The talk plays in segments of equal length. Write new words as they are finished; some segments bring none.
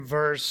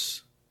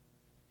verse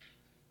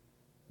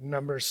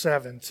number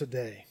 7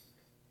 today.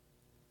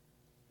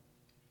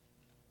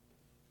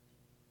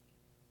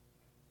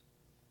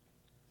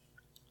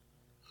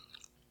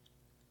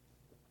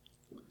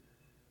 It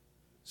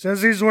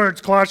says these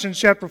words, Colossians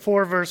chapter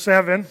 4, verse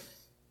 7.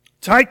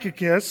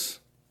 Tychicus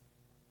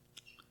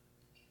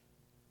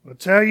will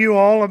tell you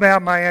all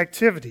about my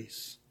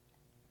activities.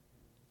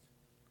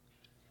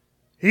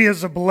 He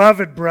is a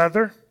beloved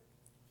brother,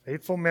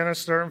 faithful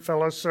minister, and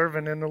fellow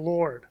servant in the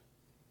Lord.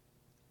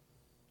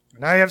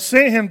 And I have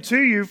sent him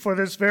to you for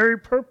this very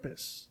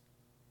purpose,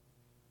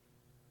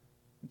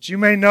 that you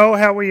may know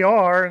how we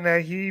are and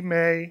that he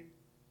may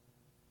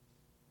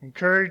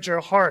encourage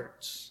your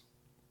hearts.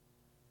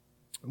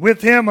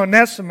 With him,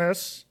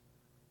 Onesimus,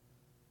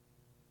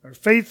 our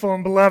faithful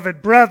and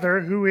beloved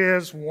brother, who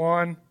is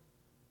one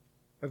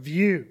of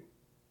you.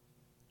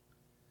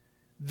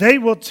 They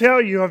will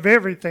tell you of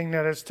everything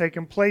that has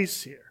taken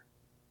place here.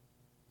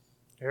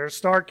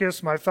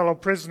 Aristarchus, my fellow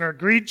prisoner,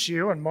 greets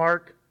you, and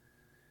Mark,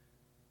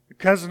 the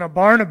cousin of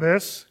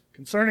Barnabas,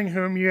 concerning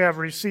whom you have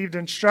received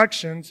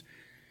instructions.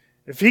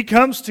 If he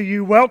comes to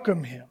you,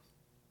 welcome him.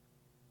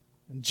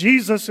 And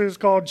Jesus, who is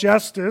called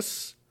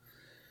Justus.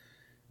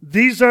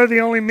 These are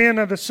the only men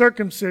of the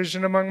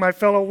circumcision among my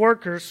fellow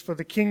workers for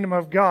the kingdom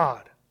of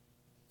God.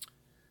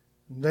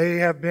 They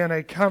have been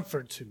a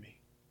comfort to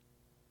me.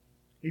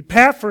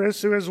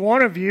 Epaphras, who is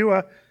one of you,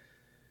 a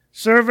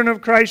servant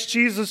of Christ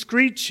Jesus,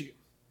 greets you,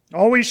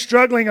 always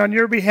struggling on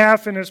your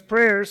behalf in his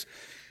prayers,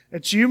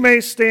 that you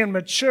may stand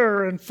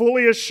mature and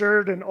fully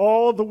assured in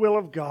all the will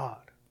of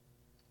God.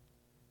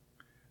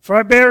 For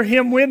I bear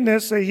him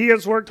witness that he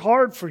has worked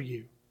hard for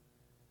you,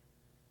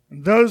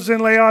 and those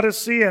in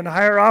Laodicea and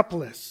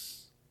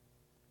Hierapolis.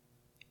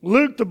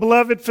 Luke, the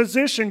beloved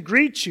physician,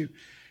 greets you,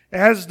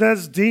 as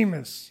does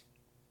Demas.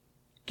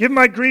 Give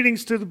my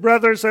greetings to the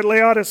brothers at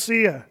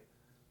Laodicea,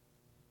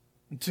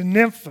 and to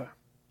Nympha,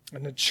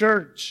 and the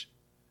church,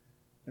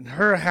 and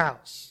her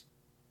house.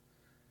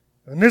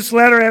 And this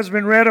letter has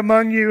been read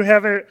among you,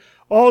 have it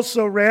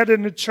also read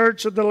in the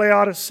church of the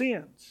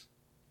Laodiceans.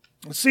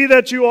 And see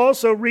that you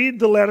also read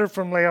the letter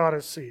from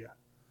Laodicea.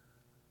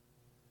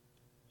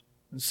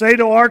 And say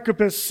to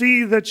Archippus,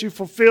 see that you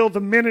fulfill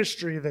the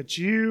ministry that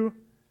you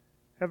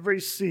have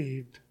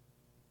received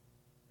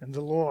in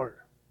the Lord.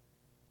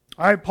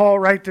 I, Paul,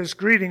 write this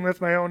greeting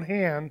with my own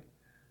hand.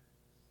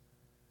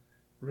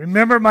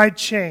 Remember my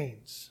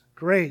chains.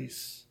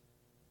 Grace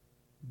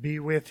be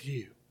with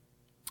you.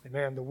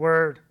 Amen. The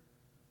word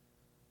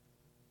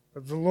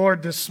of the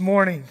Lord this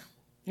morning.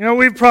 You know,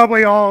 we've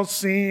probably all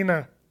seen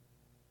an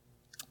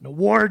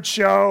award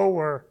show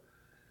or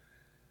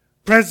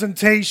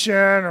presentation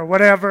or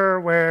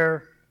whatever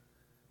where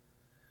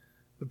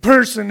the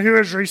person who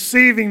is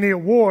receiving the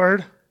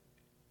award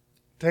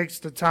takes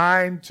the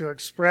time to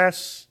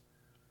express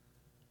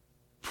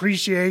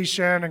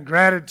appreciation and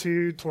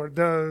gratitude toward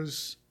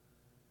those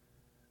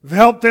who've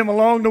helped them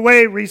along the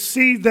way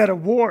receive that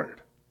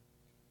award.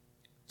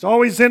 It's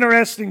always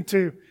interesting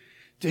to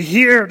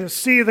hear, to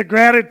see the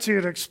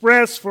gratitude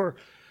expressed for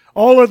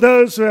all of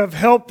those who have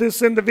helped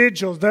this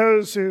individual,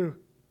 those who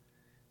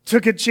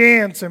took a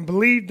chance and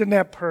believed in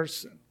that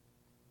person.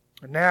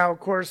 And now, of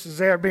course, as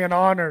they're being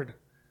honored,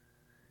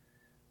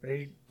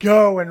 they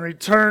go and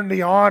return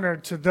the honor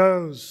to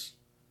those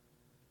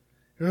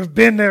who have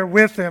been there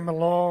with them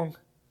along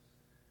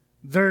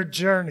their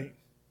journey.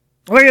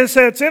 Like I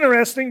said, it's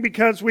interesting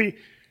because we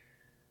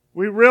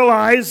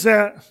realize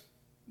that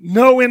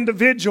no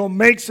individual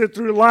makes it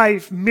through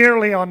life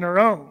merely on their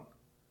own.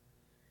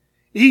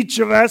 Each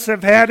of us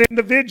have had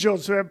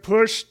individuals who have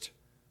pushed,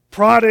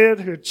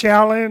 prodded, who have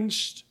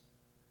challenged,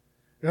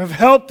 who have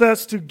helped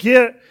us to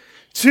get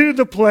to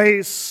the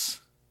place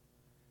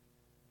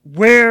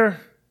where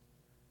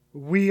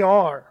we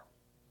are.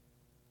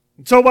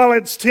 And so while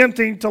it's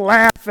tempting to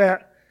laugh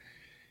at,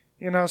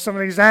 some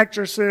of these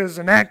actresses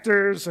and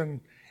actors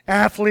and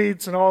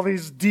athletes and all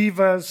these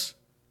divas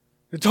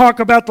who talk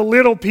about the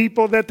little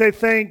people that they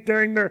thank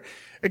during their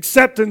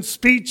acceptance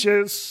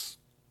speeches,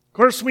 of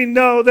course we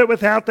know that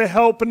without the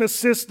help and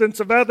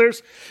assistance of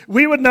others,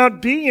 we would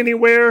not be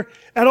anywhere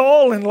at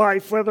all in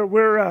life, whether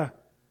we're a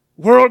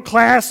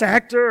world-class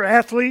actor or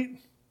athlete,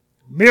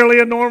 merely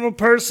a normal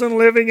person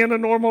living in a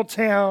normal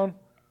town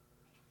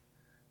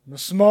in a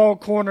small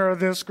corner of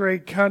this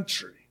great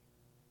country.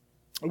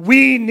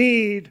 We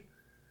need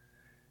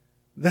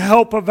the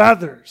help of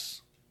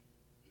others.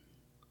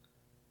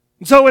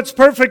 And so it's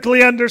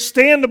perfectly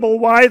understandable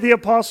why the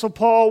Apostle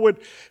Paul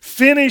would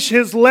finish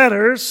his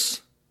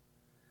letters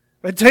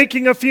by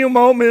taking a few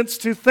moments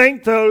to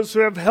thank those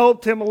who have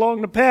helped him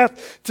along the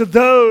path, to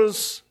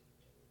those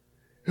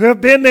who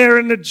have been there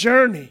in the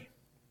journey.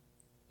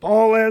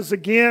 Paul, as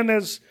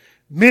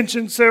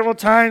mentioned several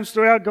times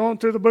throughout going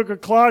through the book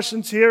of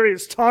Colossians here, he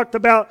has talked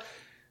about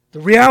the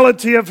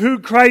reality of who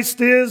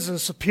Christ is, the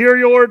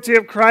superiority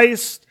of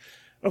Christ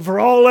over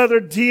all other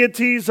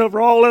deities, over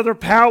all other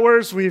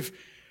powers. We've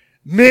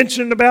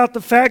mentioned about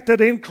the fact that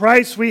in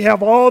Christ we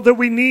have all that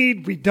we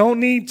need. We don't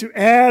need to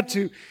add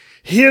to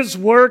His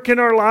work in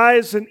our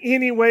lives in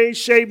any way,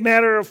 shape,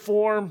 manner, or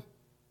form.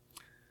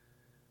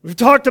 We've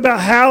talked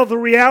about how the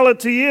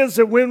reality is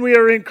that when we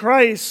are in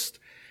Christ,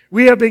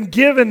 we have been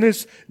given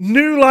this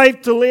new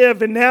life to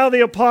live, and now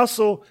the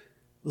apostle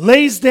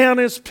lays down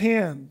his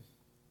pen.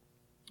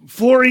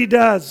 Before he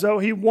does, though,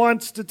 he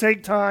wants to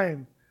take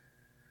time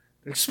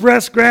to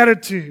express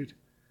gratitude,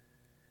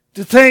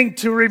 to thank,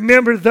 to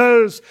remember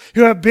those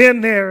who have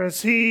been there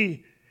as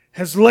he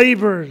has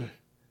labored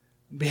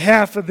on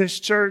behalf of this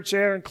church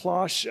there in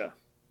Colossia.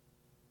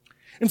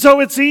 And so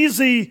it's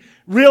easy,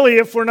 really,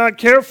 if we're not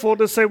careful,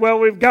 to say, well,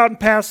 we've gotten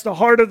past the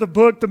heart of the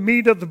book, the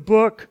meat of the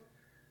book.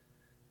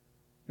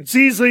 It's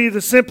easy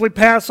to simply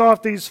pass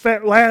off these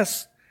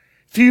last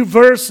few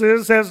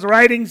verses as the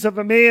writings of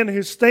a man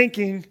who's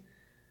thanking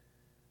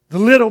the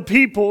little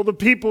people, the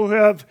people who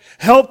have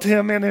helped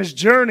him in his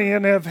journey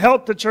and have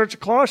helped the church of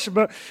Colossae.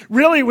 But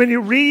really, when you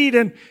read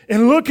and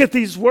look at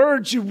these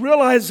words, you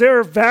realize there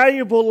are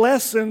valuable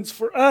lessons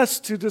for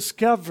us to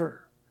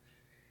discover,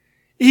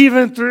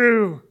 even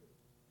through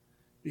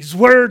these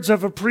words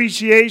of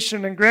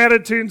appreciation and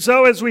gratitude. And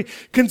so as we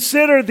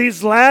consider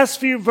these last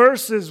few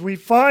verses, we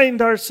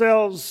find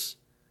ourselves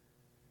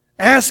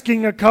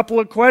asking a couple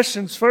of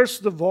questions.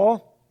 First of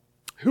all,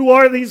 who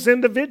are these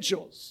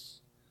individuals?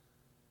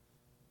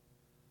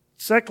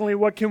 Secondly,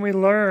 what can we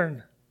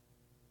learn?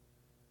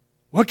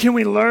 What can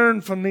we learn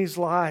from these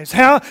lives?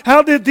 How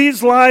did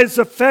these lives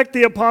affect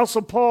the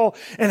Apostle Paul?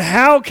 And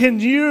how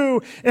can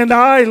you and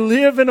I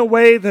live in a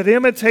way that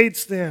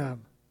imitates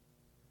them?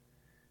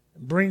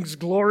 Brings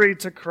glory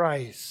to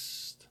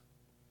Christ.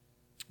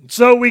 And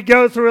so we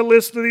go through a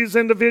list of these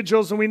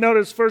individuals and we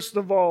notice, first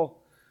of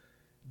all,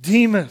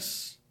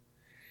 Demas.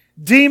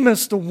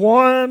 Demas, the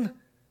one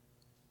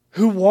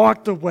who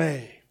walked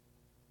away.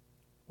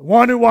 The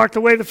one who walked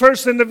away. The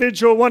first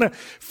individual I want to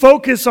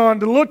focus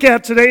on, to look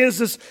at today,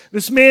 is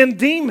this man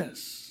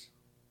Demas.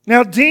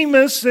 Now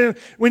Demas,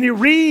 when you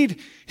read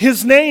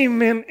his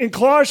name in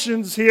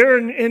Colossians here,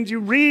 and you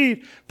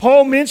read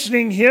Paul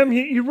mentioning him,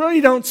 you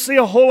really don't see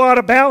a whole lot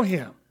about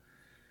him.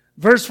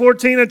 Verse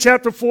 14 of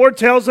chapter 4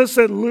 tells us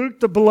that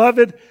Luke, the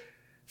beloved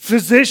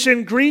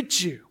physician,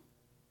 greets you,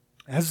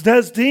 as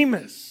does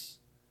Demas.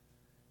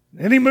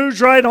 And he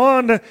moves right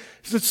on to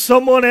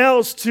someone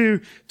else,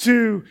 to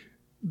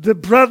the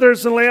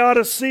brothers in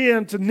Laodicea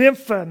and to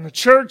Nympha and the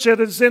church that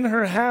is in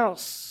her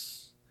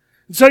house.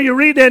 And so you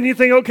read that and you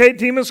think, okay,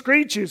 Demas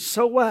greets you,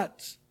 so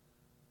what?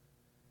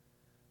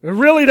 We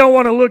really don't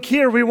want to look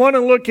here. We want to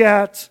look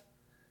at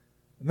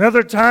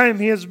another time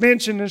he is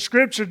mentioned in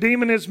Scripture.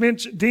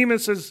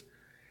 Demas is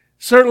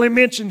certainly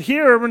mentioned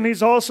here, and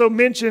he's also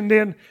mentioned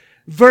in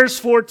verse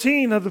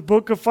 14 of the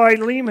book of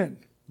Philemon.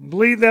 I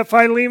believe that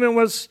Philemon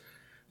was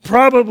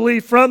probably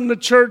from the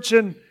church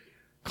in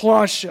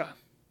Colossia.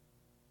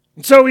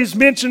 And so he's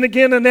mentioned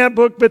again in that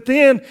book, but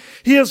then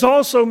he is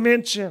also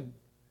mentioned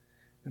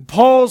in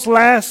Paul's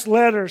last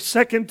letter,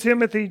 2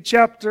 Timothy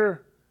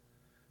chapter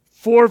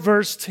 4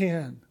 verse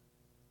 10.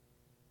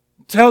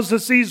 It tells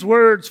us these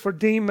words for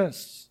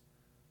Demas.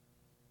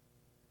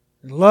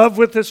 In love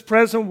with this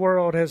present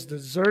world has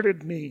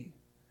deserted me.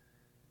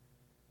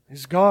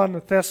 He's gone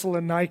to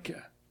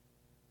Thessalonica.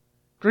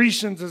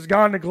 Crescens has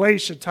gone to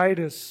Galatia,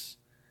 Titus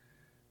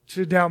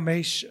to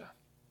Dalmatia.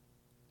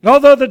 And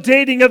although the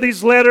dating of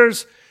these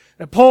letters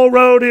that Paul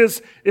wrote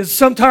is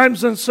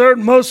sometimes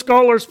uncertain, most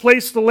scholars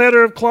place the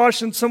letter of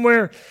Colossians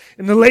somewhere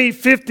in the late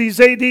 50s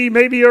AD,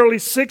 maybe early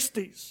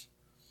 60s.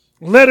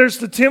 Letters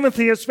to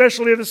Timothy,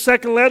 especially the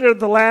second letter,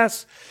 the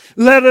last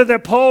letter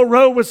that Paul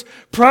wrote, was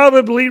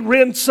probably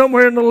written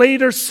somewhere in the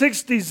later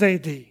 60s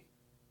AD.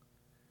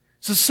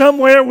 So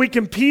somewhere we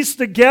can piece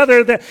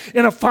together that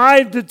in a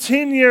 5 to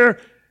 10 year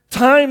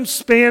time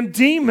span,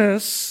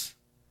 Demas,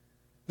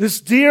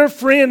 this dear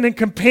friend and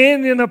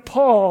companion of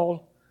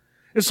Paul,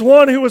 is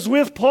one who was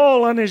with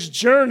Paul on his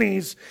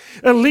journeys.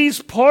 At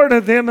least part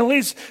of them, at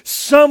least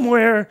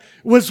somewhere,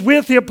 was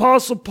with the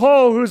Apostle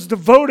Paul, who was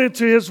devoted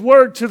to his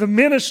work, to the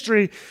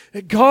ministry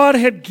that God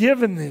had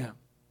given them.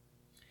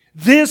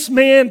 This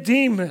man,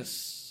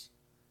 Demas,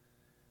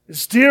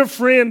 his dear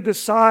friend,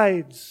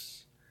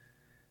 decides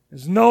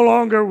it's no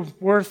longer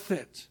worth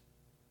it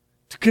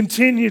to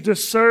continue to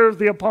serve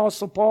the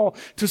Apostle Paul,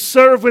 to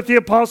serve with the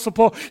Apostle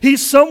Paul. He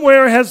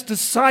somewhere has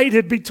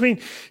decided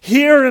between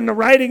here and the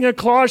writing of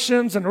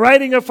Colossians and the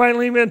writing of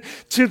Philemon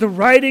to the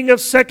writing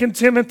of 2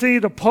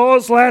 Timothy, to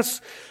Paul's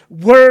last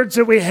words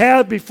that we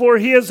had before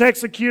he is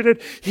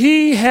executed.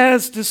 He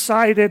has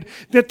decided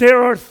that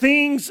there are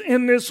things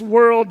in this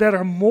world that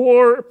are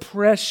more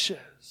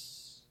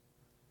precious,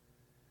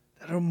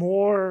 that are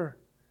more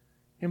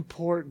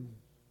important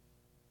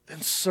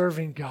than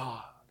serving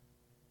God.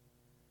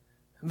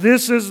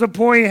 This is the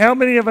point. How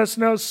many of us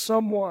know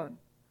someone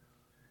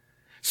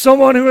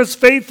Someone who is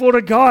faithful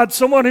to God,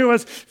 someone who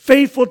is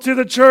faithful to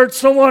the church,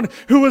 someone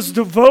who is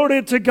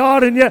devoted to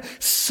God, and yet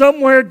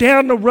somewhere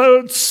down the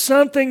road,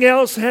 something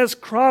else has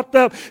cropped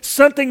up,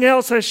 something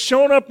else has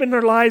shown up in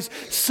their lives,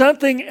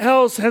 something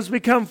else has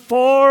become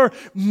far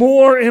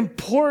more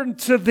important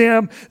to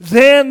them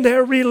than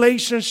their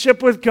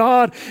relationship with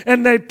God,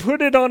 and they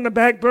put it on the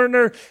back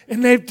burner,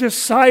 and they've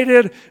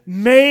decided,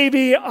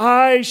 maybe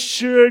I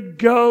should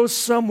go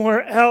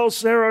somewhere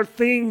else. There are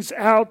things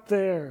out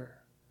there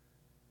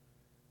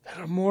that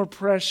are more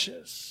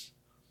precious,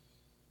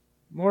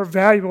 more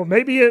valuable.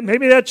 Maybe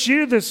that's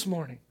you this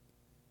morning.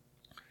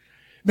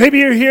 Maybe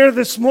you're here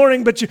this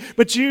morning, but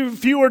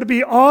if you were to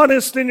be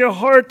honest in your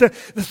heart, the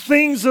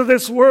things of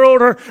this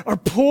world are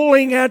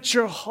pulling at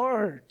your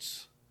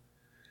heart.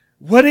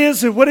 What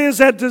is it? What is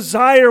that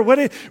desire? What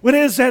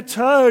is that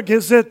tug?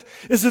 Is it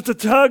the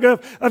tug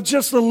of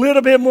just a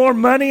little bit more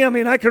money? I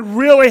mean, I could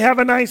really have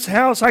a nice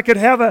house. I could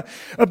have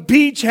a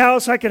beach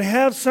house. I could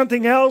have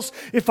something else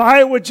if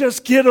I would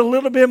just get a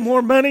little bit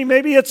more money.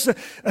 Maybe it's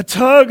a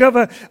tug of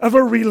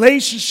a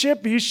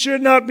relationship you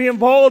should not be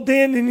involved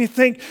in, and you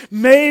think,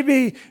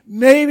 maybe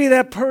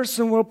that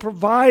person will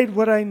provide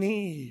what I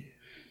need.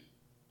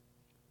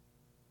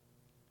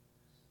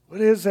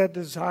 What is that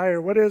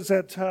desire? What is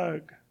that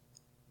tug?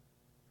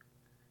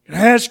 Can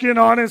I ask you an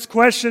honest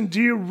question?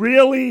 Do you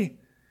really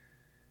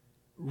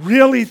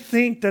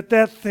think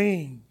that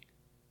thing,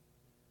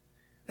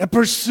 that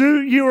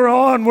pursuit you are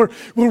on will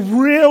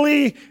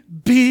really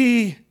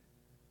be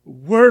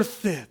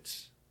worth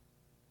it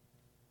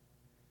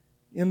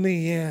in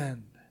the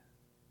end?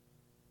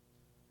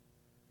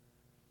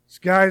 These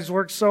guys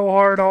work so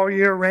hard all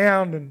year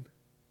round, and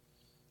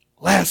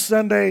last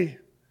Sunday,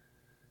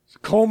 it's a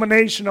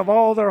culmination of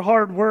all their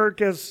hard work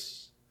as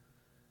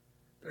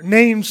they're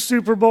named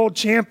Super Bowl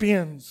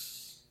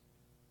champions.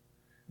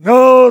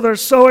 No, they're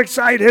so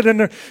excited and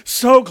they're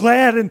so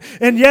glad.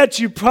 And yet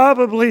you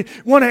probably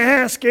want to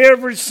ask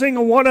every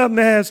single one of them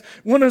that has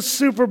won a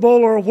Super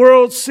Bowl or a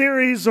World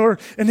Series or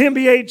an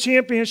NBA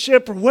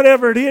championship or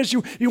whatever it is.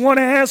 You want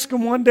to ask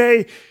them one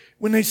day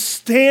when they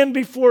stand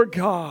before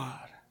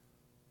God,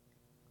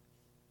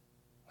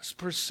 was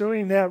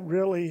pursuing that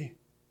really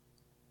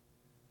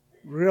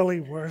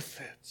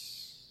worth it?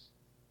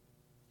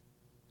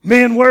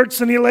 Man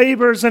works and he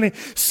labors and he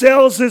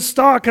sells his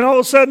stock, and all of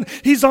a sudden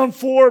he's on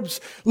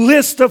Forbes'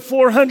 list of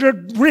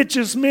 400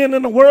 richest men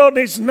in the world, and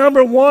he's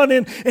number one.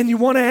 And you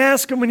want to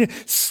ask him when you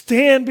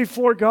stand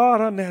before God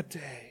on that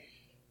day,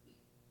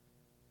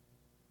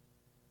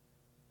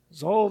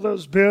 is all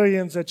those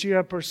billions that you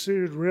have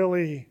pursued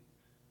really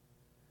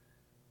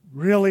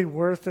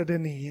worth it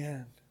in the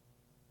end?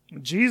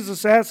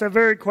 Jesus asked that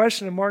very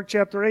question in Mark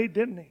chapter 8,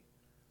 didn't he?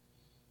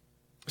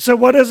 So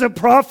what does it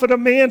profit a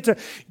man to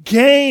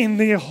gain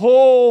the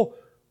whole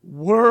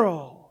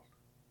world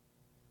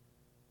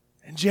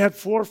and yet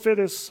forfeit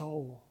his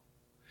soul?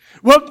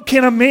 What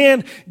can a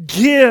man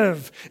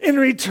give in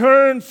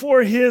return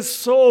for his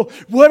soul?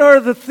 What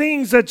are the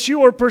things that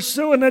you are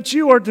pursuing, that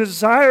you are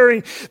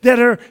desiring, that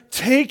are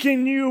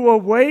taking you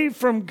away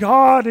from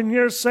God, and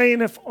you're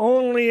saying, if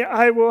only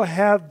I will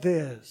have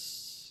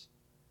this,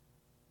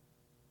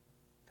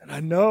 then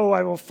I know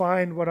I will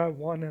find what I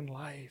want in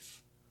life.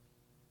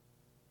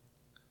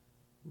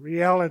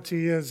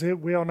 Reality is, it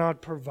will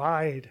not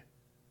provide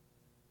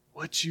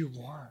what you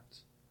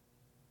want.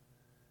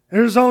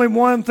 There's only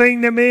one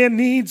thing that man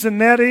needs, and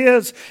that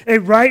is a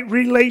right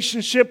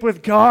relationship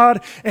with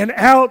God. And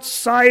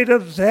outside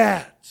of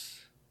that,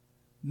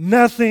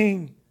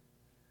 nothing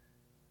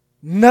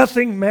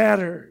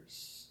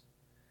matters.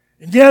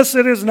 And yes,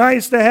 it is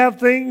nice to have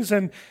things.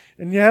 And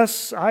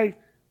yes, I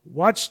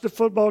watched the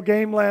football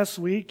game last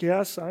week.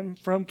 Yes, I'm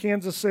from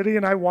Kansas City,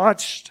 and I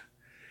watched.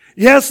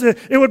 Yes,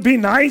 it would be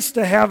nice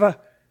to have a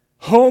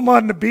home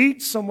on the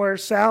beach somewhere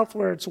south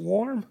where it's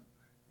warm.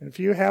 And if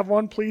you have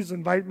one, please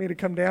invite me to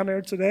come down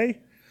there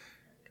today,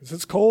 because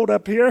it's cold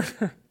up here.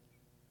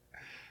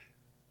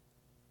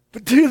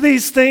 But do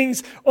these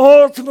things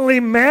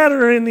ultimately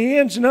matter in the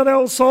end? You know that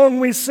old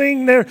song we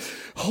sing there,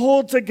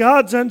 hold to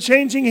God's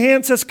unchanging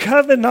hand, says,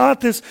 covet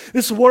not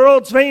this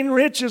world's vain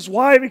riches.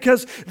 Why?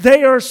 Because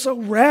they are so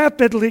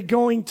rapidly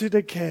going to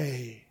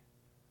decay.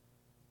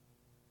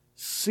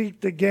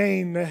 Seek to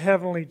gain the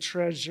heavenly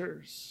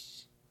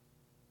treasures,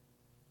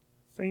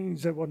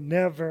 things that will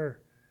never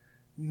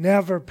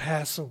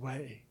pass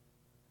away.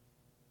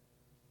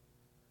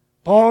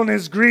 Paul in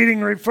his greeting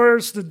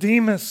refers to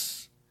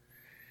Demas.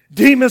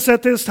 Demas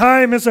at this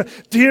time is a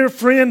dear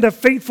friend, a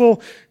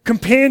faithful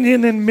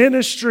companion in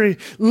ministry.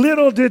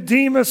 Little did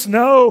Demas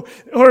know,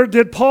 or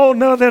did Paul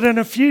know, that in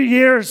a few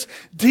years,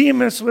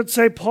 Demas would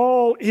say,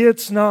 Paul,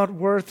 it's not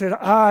worth it.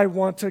 I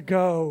want to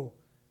go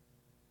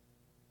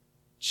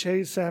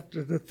chase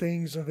after the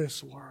things of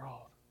this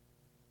world.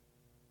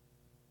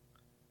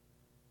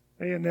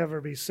 May it never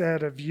be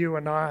said of you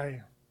and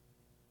I,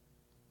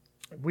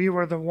 we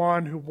were the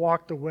one who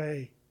walked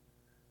away.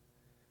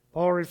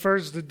 Paul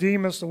refers to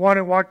Demas, the one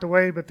who walked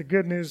away, but the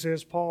good news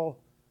is Paul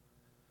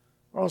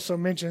also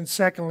mentions,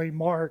 secondly,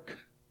 Mark.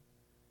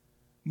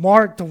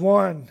 Mark, the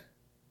one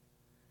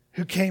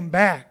who came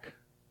back.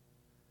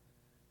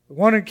 The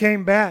one who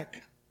came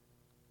back.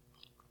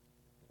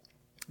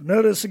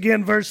 Notice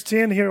again verse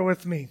 10 here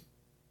with me.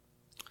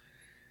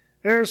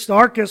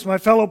 Aristarchus, my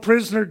fellow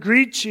prisoner,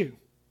 greets you.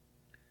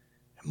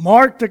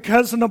 Mark, the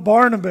cousin of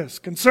Barnabas,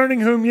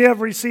 concerning whom you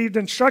have received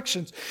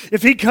instructions.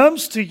 If he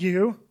comes to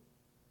you,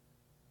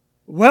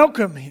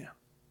 welcome him.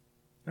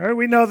 All right,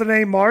 we know the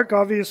name Mark,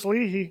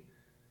 obviously. He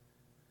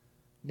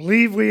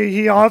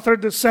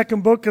authored the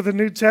second book of the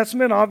New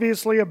Testament.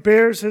 Obviously, it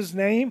bears his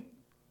name.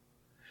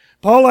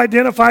 Paul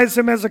identifies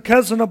him as a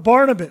cousin of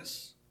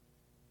Barnabas.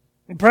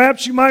 And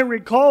perhaps you might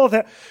recall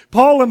that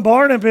Paul and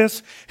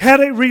Barnabas had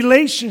a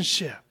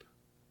relationship.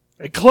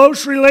 A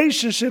close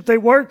relationship. They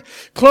worked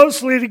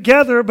closely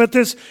together, but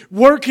this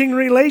working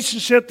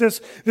relationship,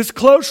 this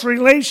close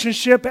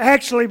relationship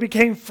actually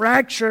became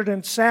fractured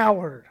and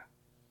soured.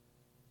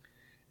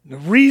 And the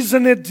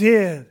reason it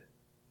did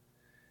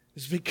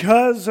is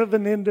because of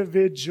an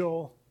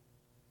individual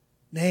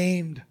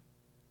named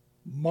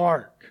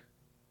Mark.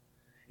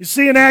 You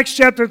see, in Acts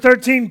chapter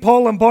 13,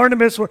 Paul and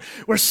Barnabas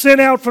were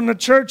sent out from the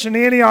church in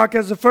Antioch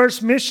as the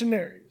first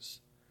missionaries.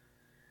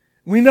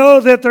 We know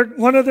that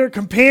one of their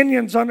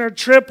companions on their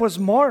trip was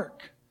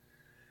Mark.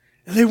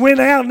 And they went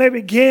out and they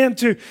began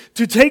to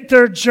take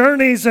their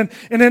journeys. And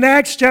in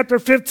Acts chapter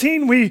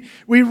 15, we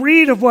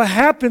read of what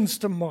happens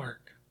to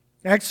Mark.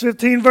 Acts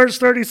 15 verse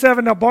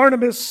 37, now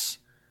Barnabas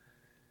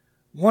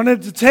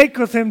wanted to take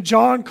with him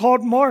John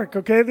called Mark.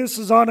 Okay, this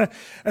is on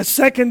a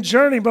second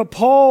journey, but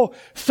Paul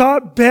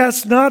thought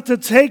best not to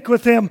take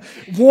with him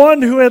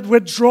one who had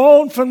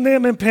withdrawn from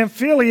them in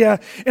Pamphylia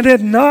and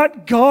had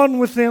not gone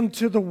with them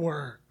to the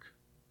work.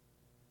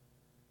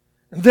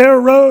 And there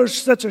arose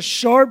such a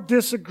sharp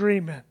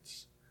disagreement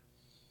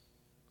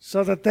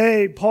so that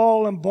they,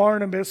 Paul and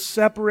Barnabas,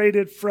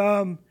 separated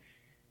from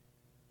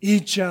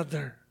each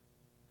other.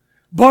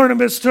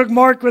 Barnabas took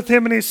Mark with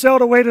him and he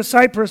sailed away to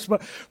Cyprus,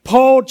 but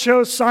Paul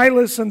chose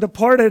Silas and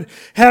departed,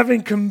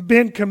 having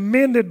been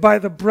commended by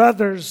the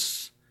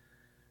brothers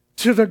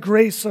to the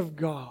grace of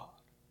God.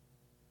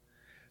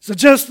 So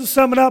just to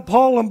sum it up,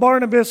 Paul and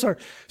Barnabas are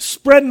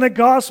spreading the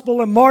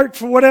gospel, and Mark,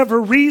 for whatever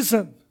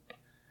reason,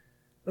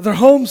 their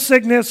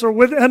homesickness or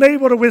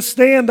unable to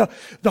withstand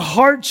the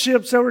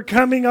hardships that were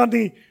coming on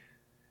the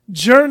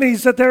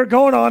journeys that they were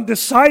going on,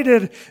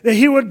 decided that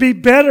he would be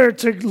better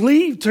to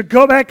leave, to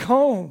go back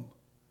home.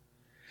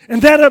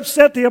 And that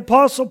upset the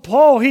Apostle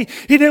Paul. He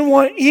didn't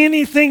want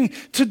anything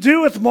to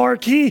do with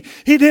Mark. He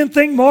didn't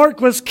think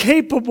Mark was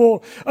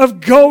capable of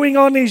going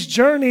on these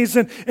journeys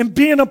and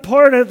being a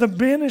part of the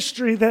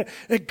ministry that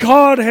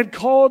God had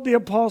called the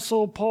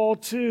Apostle Paul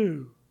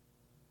to.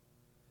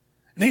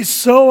 And he's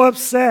so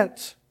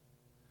upset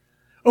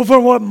over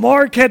what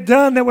Mark had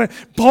done that when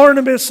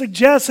Barnabas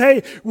suggests,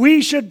 hey,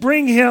 we should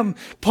bring him,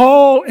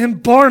 Paul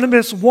and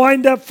Barnabas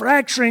wind up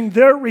fracturing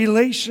their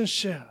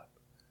relationship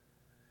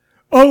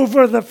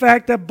over the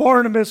fact that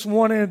Barnabas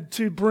wanted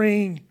to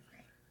bring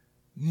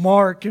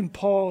Mark, and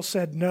Paul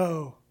said,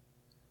 no.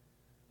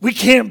 We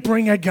can't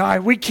bring a guy.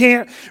 We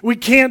can't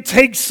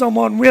take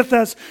someone with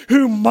us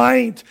who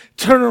might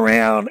turn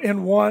around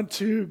and want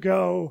to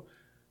go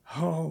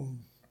home.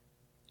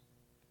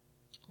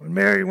 When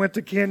Mary went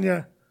to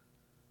Kenya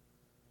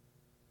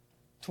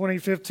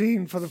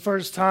 2015 for the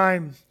first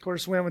time, of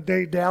course, went with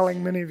Dave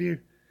Dowling. Many of you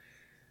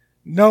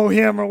know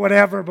him or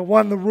whatever, but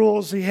one of the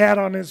rules he had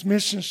on his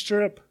mission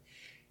trip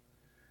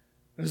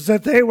is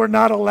that they were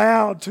not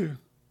allowed to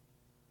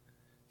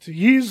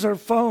use their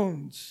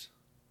phones.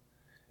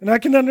 And I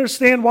can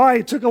understand why.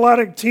 He took a lot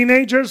of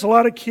teenagers, a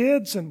lot of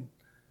kids, and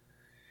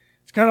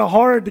it's kind of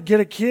hard to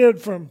get a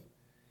kid from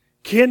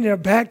Kenya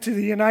back to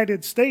the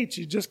United States.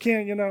 You just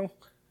can't,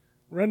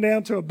 run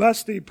down to a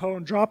bus depot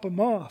and drop them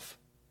off.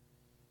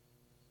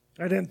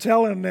 I didn't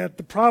tell him that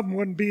the problem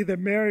wouldn't be that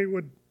Mary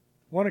would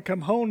want to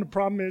come home. The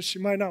problem is she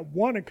might not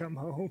want to come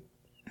home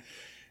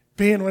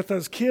being with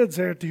those kids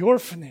there at the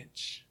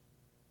orphanage.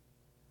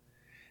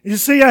 You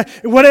see,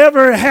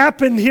 whatever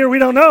happened here, we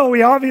don't know.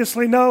 We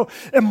obviously know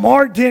that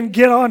Mark didn't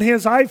get on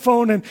his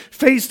iPhone and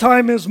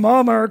FaceTime his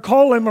mama or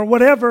call him or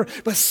whatever,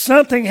 but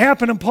something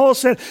happened, and Paul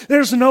said,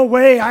 there's no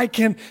way I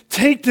can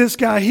take this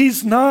guy.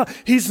 He's not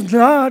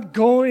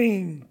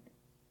going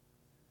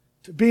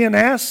to be an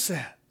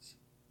asset.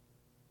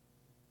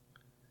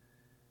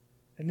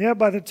 And yet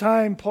by the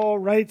time Paul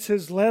writes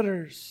his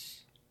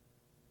letters,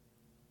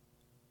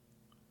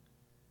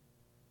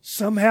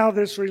 somehow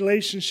this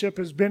relationship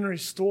has been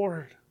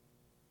restored.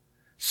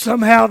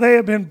 Somehow they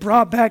have been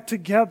brought back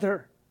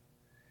together.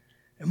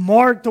 And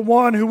Mark, the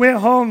one who went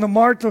home, the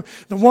Mark,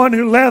 the one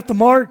who left, the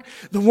Mark,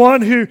 the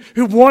one who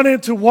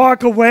wanted to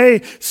walk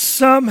away,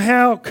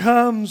 somehow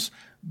comes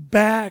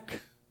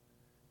back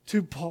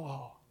to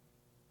Paul.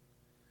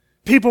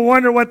 People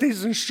wonder what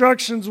these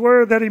instructions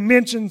were that he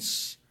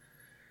mentions.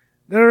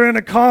 They're in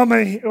a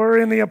comma, or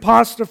in the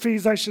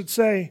apostrophes, I should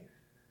say.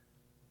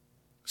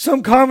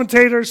 Some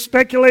commentators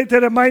speculate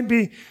that it might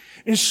be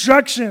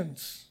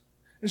instructions.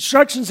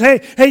 Instructions,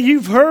 hey,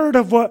 you've heard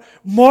of what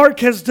Mark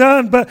has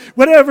done, but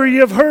whatever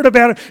you've heard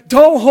about it,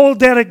 don't hold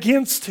that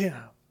against him.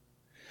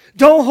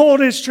 Don't hold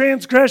his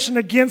transgression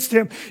against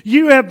him.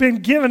 You have been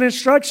given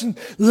instruction.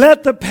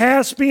 Let the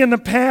past be in the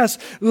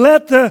past.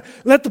 Let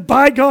the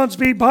bygones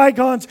be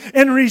bygones,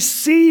 and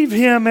receive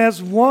him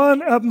as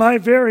one of my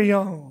very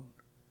own.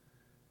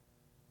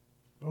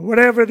 But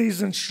whatever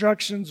these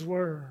instructions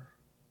were,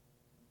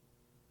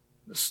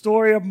 the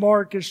story of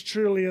Mark is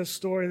truly a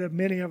story that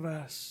many of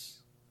us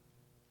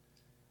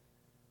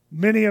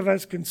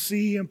can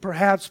see and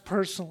perhaps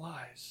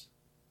personalize.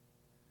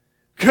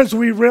 Because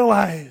we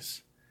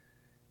realize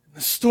in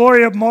the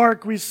story of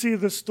Mark, we see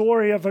the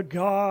story of a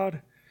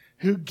God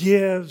who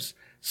gives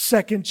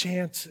second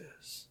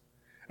chances.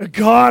 A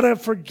God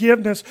of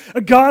forgiveness. A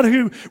God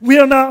who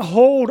will not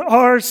hold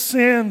our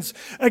sins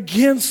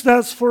against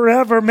us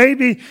forever.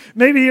 Maybe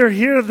you're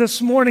here this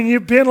morning.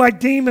 You've been like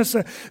Demas.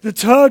 The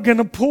tug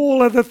and the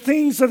pull of the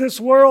things of this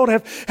world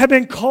have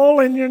been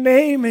calling your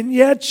name, and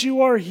yet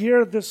you are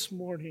here this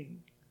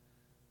morning.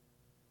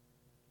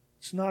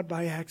 It's not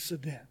by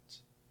accident.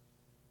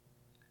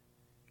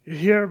 You're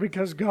here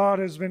because God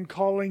has been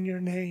calling your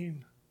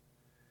name.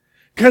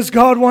 Because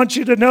God wants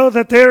you to know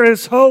that there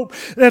is hope,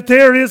 that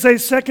there is a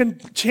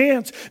second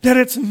chance, that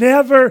it's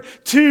never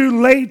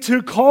too late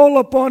to call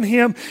upon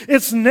Him.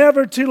 It's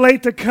never too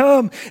late to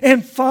come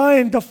and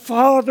find the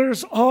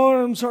Father's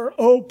arms are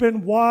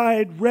open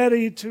wide,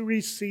 ready to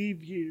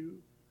receive you.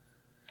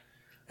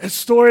 A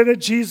story that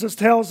Jesus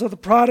tells of the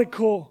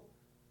prodigal.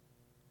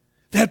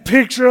 That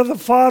picture of the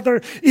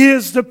Father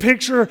is the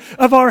picture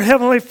of our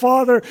Heavenly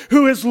Father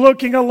who is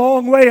looking a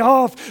long way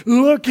off,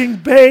 looking,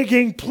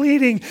 begging,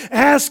 pleading,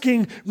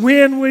 asking,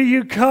 when will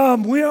you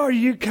come? When are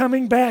you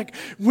coming back?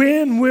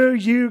 When will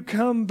you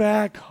come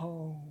back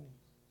home?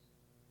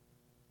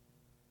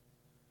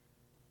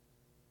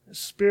 The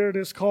Spirit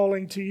is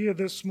calling to you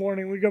this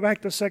morning. We go back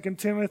to 2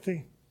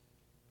 Timothy.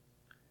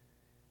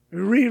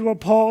 We read what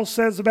Paul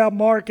says about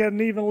Mark at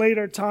an even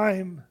later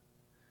time.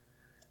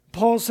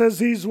 Paul says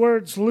these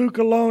words, Luke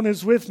alone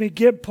is with me.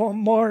 Get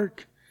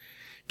Mark.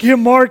 Get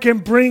Mark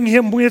and bring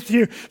him with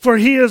you, for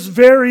he is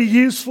very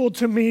useful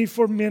to me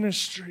for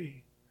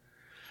ministry.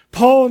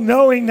 Paul,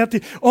 knowing that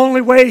the only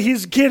way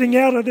he's getting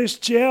out of this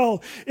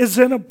jail is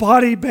in a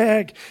body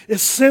bag,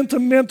 is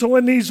sentimental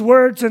in these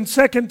words in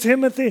 2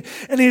 Timothy.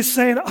 And he's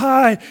saying,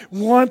 I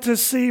want to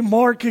see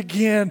Mark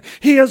again.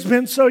 He has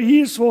been so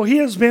useful. He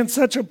has been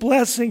such a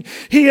blessing.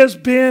 He has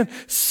been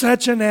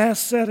such an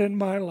asset in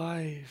my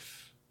life.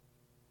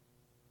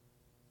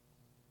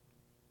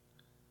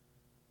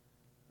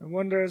 I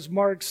wonder, as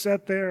Mark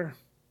sat there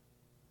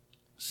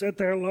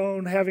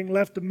alone, having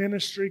left the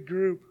ministry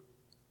group,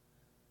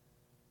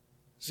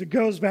 as he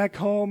goes back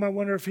home, I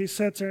wonder if he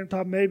sits there and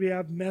thought, maybe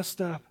I've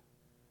messed up.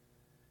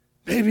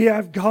 Maybe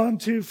I've gone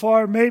too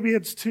far. Maybe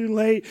it's too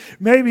late.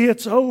 Maybe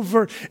it's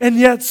over. And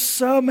yet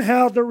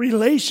somehow the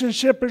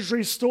relationship is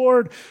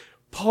restored.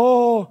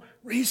 Paul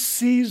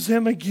receives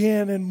him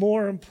again, and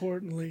more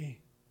importantly,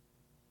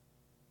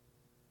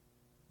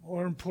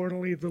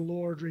 the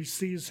Lord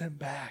receives him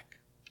back.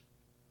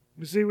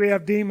 You see, we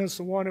have Demas,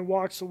 the one who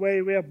walks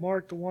away. We have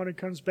Mark, the one who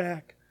comes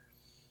back.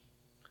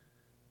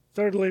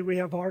 Thirdly, we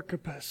have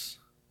Archippus.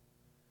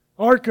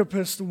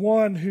 Archippus, the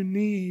one who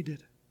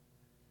needed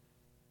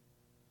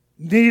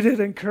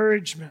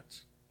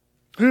encouragement.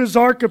 Who's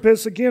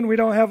Archippus? Again, we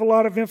don't have a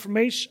lot of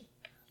information.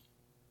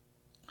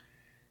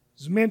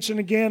 It's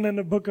mentioned again in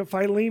the book of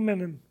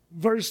Philemon in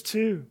verse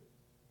 2.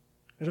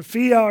 That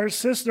Apphia, our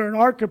sister, and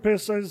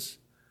Archippus is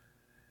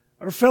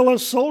our fellow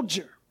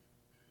soldier.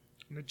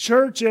 In the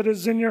church, it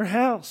is in your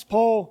house.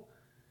 Paul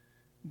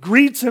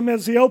greets him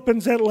as he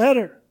opens that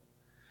letter.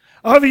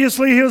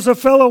 Obviously, he was a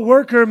fellow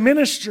worker in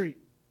ministry.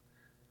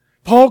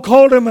 Paul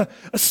called him a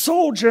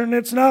soldier, and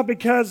it's not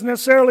because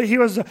necessarily he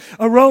was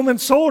a Roman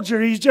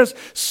soldier. He's just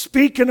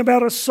speaking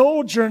about a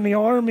soldier in the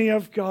army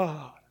of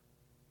God.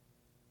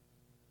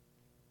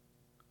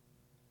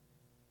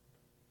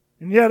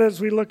 And yet, as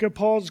we look at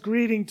Paul's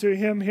greeting to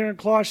him here in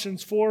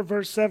Colossians 4,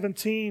 verse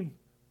 17,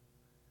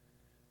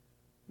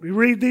 we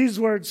read these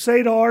words,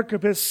 say to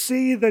Archippus,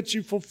 see that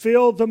you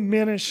fulfill the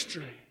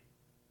ministry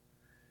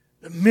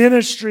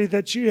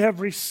that you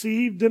have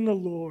received in the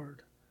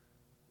Lord.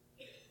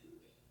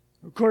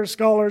 Of course,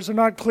 scholars are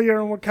not clear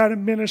on what kind of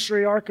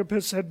ministry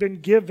Archippus had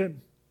been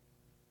given.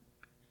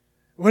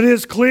 What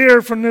is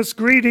clear from this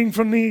greeting,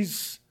 from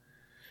these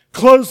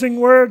closing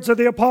words of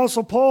the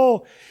Apostle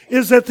Paul,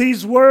 is that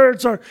these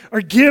words are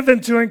given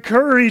to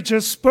encourage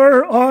and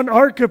spur on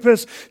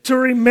Archippus to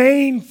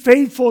remain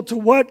faithful to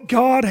what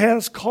God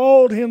has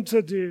called him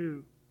to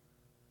do.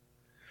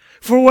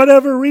 For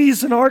whatever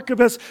reason,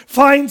 Archippus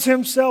finds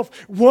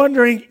himself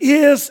wondering,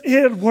 is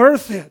it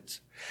worth it?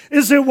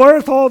 Is it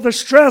worth all the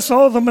stress,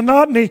 all the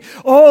monotony,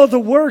 all the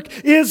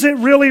work? Is it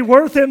really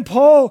worth it? And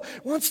Paul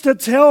wants to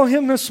tell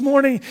him this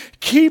morning,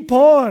 keep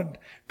on.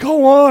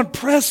 Go on,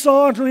 press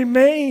on,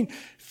 remain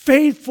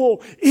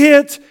faithful.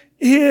 It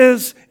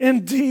is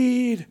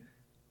indeed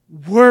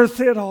worth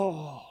it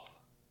all.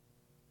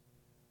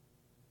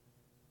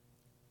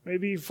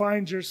 Maybe you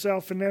find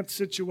yourself in that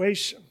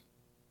situation.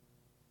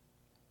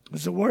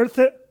 Is it worth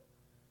it?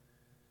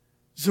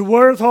 Is it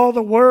worth all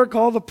the work,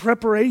 all the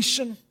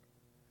preparation?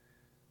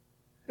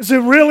 Is it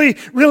really,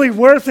 really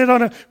worth it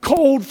on a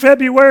cold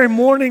February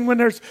morning when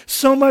there's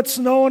so much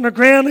snow on the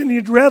ground and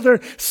you'd rather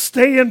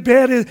stay in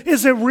bed?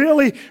 Is it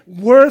really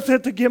worth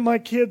it to get my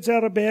kids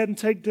out of bed and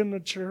take them to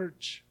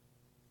church?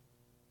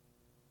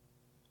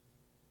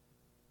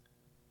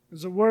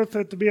 Is it worth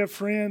it to be a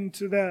friend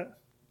to that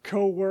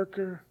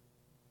coworker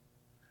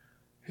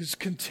who's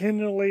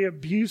continually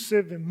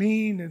abusive and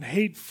mean and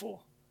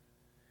hateful?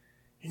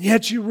 And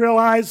yet you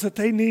realize that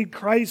they need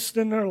Christ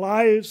in their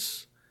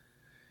lives.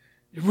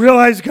 You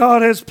realize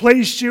God has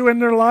placed you in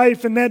their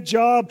life in that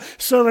job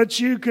so that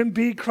you can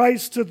be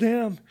Christ to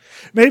them.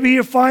 Maybe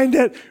you find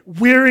that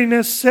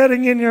weariness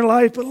setting in your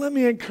life, but let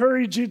me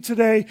encourage you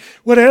today,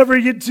 whatever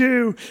you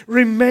do,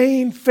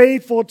 remain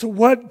faithful to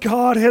what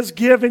God has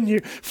given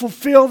you.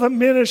 Fulfill the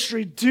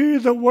ministry. Do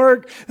the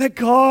work that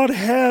God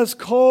has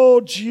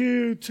called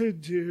you to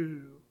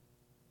do.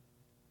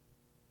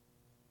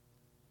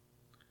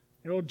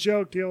 The old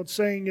joke, the old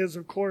saying is,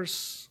 of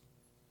course,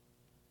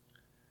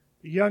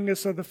 the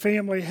youngest of the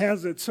family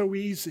has it so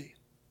easy.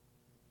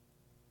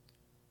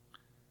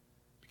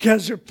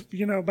 Because by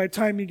the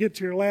time you get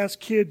to your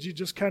last kid, you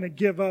just kind of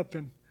give up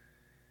and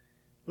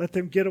let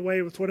them get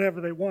away with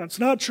whatever they want. It's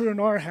not true in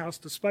our house,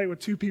 despite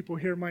what two people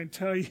here might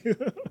tell you.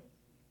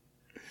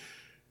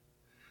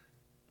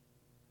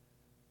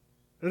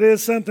 It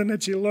is something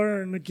that you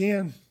learn,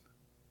 again,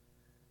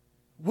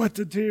 what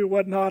to do,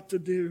 what not to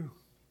do.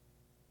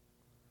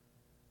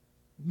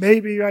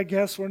 Maybe, I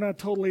guess, we're not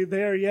totally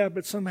there yet,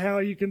 but somehow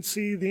you can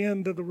see the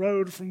end of the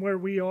road from where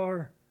we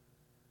are.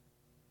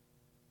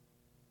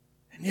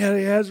 And yet,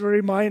 as we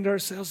remind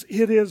ourselves,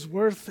 it is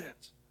worth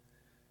it.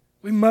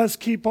 We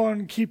must keep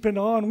on keeping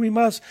on. We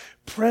must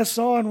press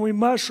on. We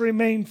must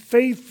remain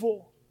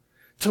faithful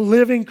to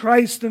living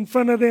Christ in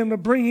front of them, to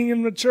bringing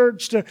him to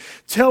church, to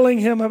telling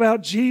him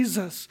about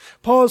Jesus.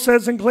 Paul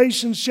says in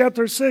Galatians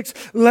chapter 6,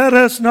 let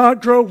us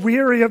not grow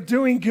weary of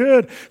doing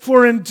good,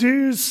 for in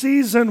due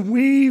season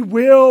we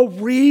will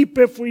reap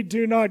if we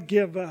do not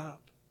give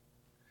up.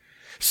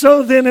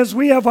 So then, as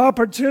we have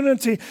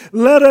opportunity,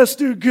 let us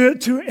do good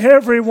to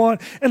everyone,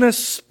 and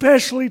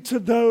especially to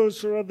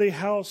those who are of the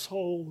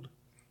household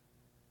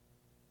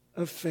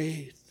of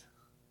faith.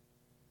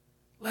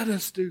 Let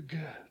us do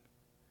good.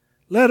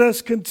 Let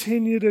us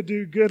continue to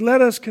do good.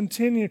 Let us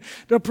continue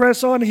to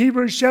press on.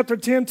 Hebrews chapter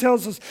 10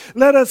 tells us,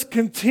 let us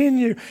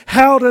continue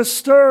how to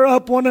stir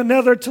up one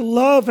another to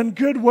love and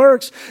good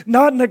works,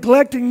 not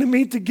neglecting to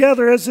meet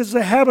together as is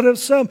the habit of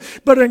some,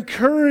 but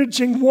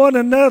encouraging one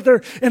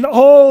another, and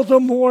all the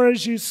more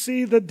as you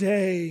see the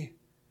day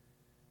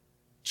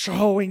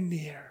drawing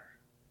near.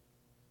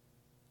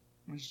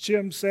 As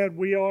Jim said,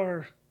 we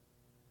are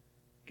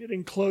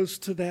getting close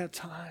to that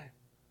time.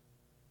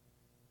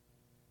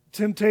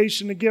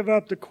 Temptation to give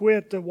up, to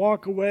quit, to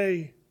walk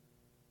away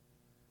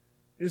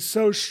is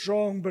so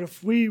strong, but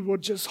if we will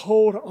just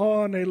hold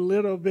on a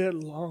little bit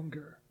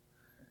longer.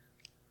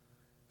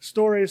 The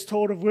story is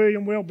told of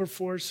William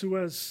Wilberforce, who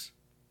was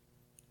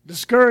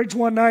discouraged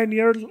one night in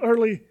the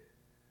early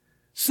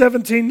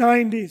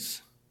 1790s.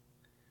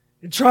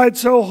 He tried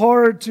so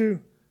hard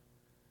to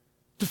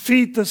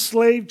defeat the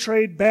slave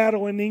trade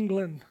battle in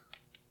England.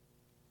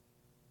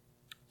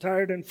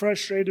 Tired and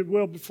frustrated,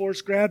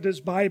 Wilberforce grabbed his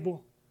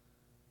Bible.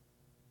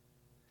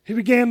 He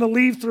began to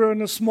leaf through,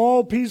 and a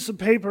small piece of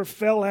paper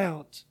fell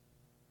out.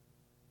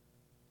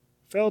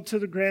 Fell to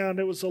the ground.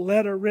 It was a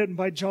letter written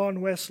by John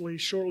Wesley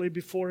shortly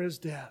before his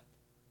death.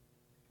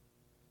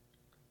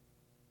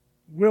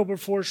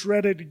 Wilberforce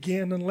read it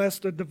again, unless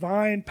the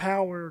divine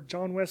power,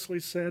 John Wesley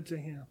said to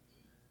him,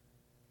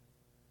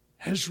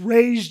 has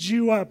raised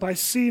you up. I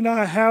see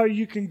not how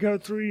you can go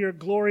through your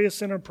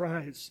glorious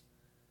enterprise,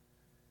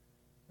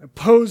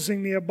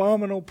 opposing the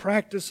abominable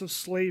practice of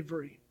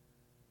slavery,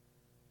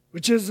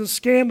 which is the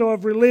scandal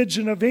of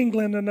religion, of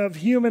England, and of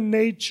human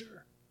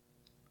nature.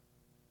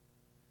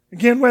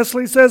 Again,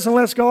 Wesley says,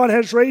 unless God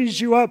has raised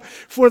you up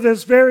for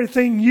this very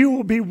thing, you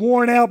will be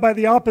worn out by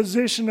the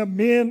opposition of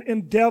men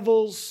and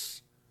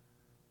devils.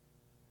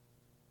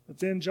 But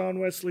then John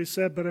Wesley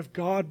said, but if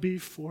God be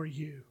for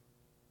you,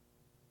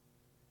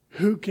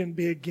 who can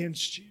be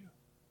against you?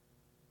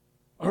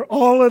 Are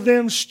all of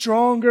them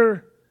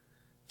stronger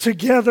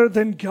together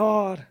than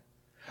God?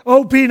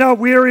 Oh, be not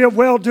weary of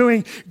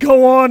well-doing.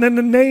 Go on in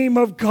the name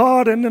of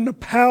God and in the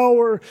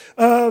power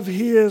of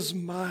His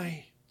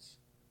might.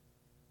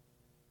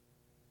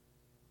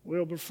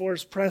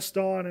 Wilberforce pressed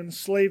on, and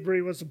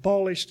slavery was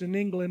abolished in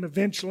England,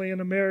 eventually in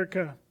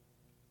America.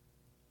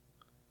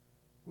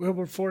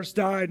 Wilberforce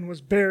died and was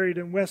buried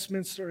in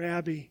Westminster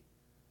Abbey,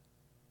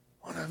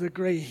 one of the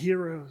great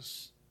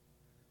heroes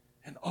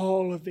in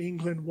all of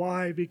England.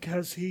 Why?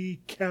 Because he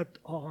kept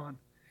on.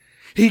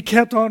 He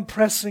kept on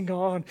pressing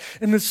on.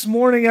 And this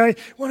morning I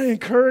want to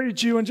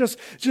encourage you and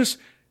just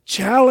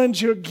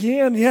challenge you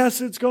again. Yes,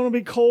 it's going to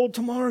be cold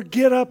tomorrow.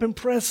 Get up and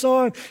press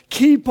on.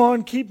 Keep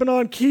on keeping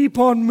on. Keep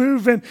on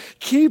moving.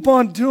 Keep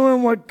on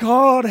doing what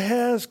God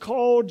has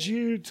called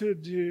you to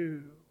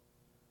do.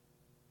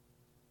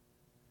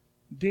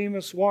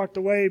 Demas walked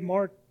away.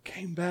 Mark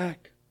came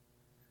back.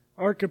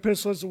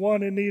 Archippus was the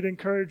one who needed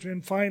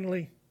encouragement.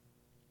 Finally,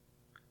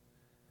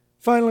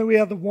 we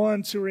have the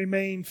ones who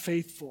remain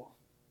faithful.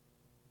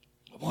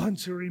 The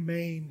ones who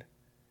remain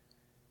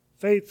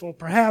faithful.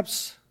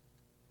 Perhaps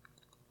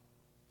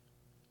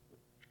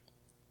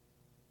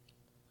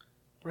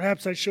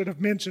I should have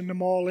mentioned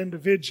them all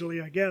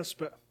individually, I guess,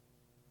 but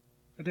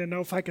I didn't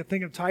know if I could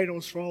think of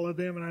titles for all of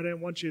them, and I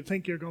didn't want you to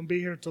think you're going to be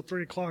here until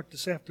 3 o'clock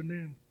this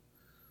afternoon.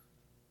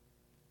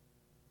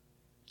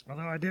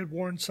 Although I did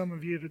warn some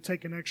of you to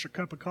take an extra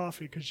cup of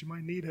coffee because you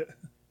might need it.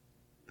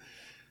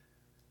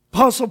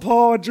 Apostle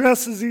Paul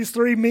addresses these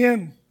 3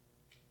 men.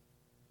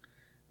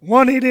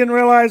 One he didn't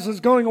realize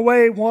was going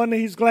away. One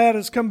he's glad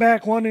has come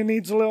back. One who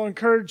needs a little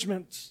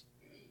encouragement.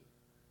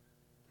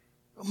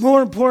 But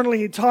more importantly,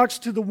 he talks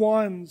to the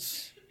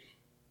ones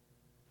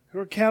who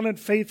are counted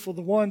faithful,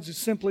 the ones who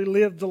simply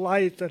lived the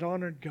life that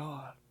honored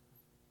God.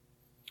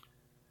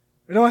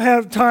 We don't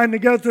have time to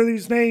go through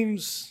these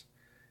names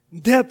in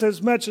depth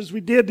as much as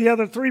we did the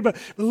other 3, but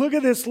look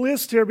at this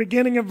list here,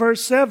 beginning in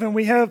verse 7.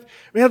 We have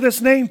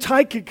this name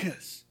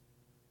Tychicus.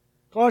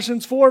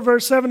 Colossians 4,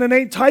 verse 7 and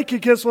 8,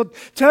 Tychicus will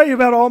tell you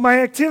about all my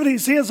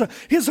activities. He is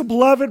a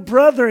beloved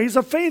brother. He's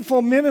a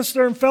faithful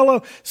minister and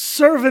fellow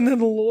servant in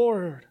the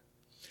Lord.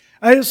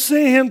 I have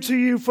sent him to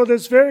you for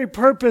this very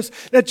purpose,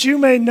 that you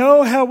may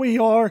know how we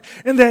are,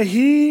 and that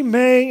he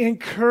may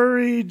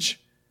encourage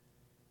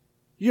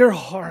your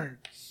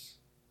hearts.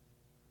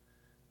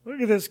 Look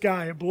at this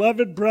guy, a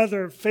beloved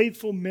brother,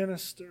 faithful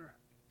minister,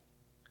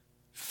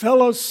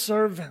 fellow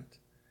servant.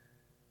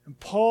 And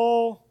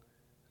Paul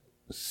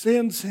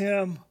sends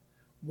him.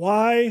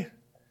 Why?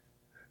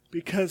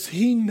 Because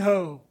he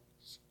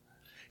knows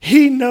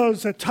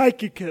that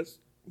Tychicus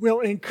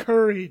will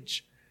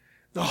encourage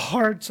the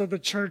hearts of the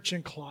church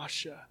in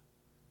Colossia.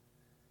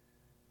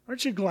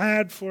 Aren't you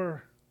glad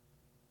for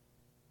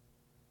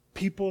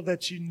people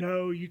that you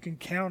know you can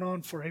count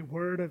on for a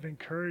word of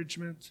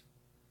encouragement?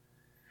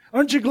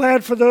 Aren't you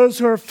glad for those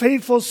who are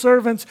faithful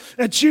servants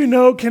that you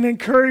know can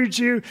encourage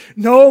you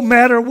no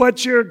matter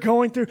what you're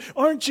going through?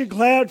 Aren't you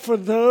glad for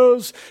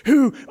those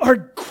who are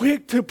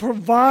quick to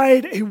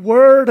provide a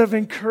word of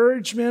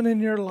encouragement in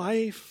your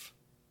life?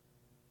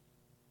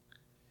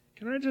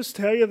 Can I just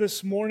tell you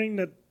this morning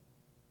that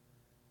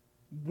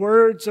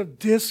words of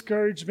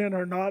discouragement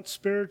are not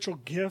spiritual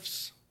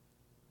gifts?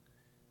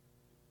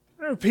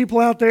 There are people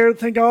out there that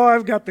think, oh,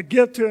 I've got the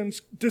gift to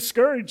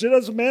discourage. It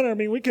doesn't matter. I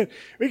mean, we could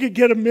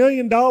get $1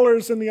 million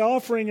in the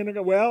offering and they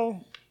go,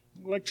 well,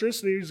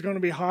 electricity is going to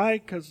be high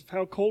because of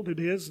how cold it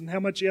is and how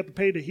much you have to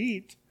pay to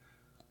heat.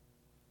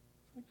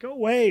 Go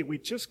away. We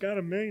just got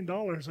 $1 million,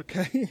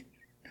 okay?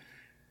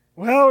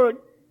 Well,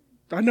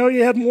 I know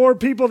you had more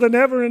people than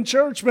ever in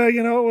church, but,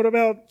 what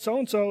about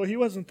so-and-so? He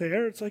wasn't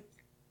there. It's like,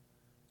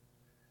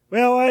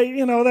 well,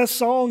 that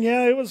song,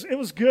 yeah, it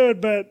was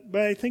good, but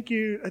I think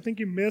you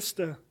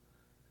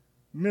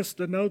missed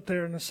a note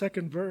there in the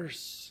second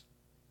verse.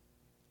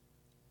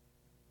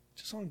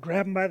 Just want to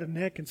grab him by the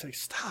neck and say,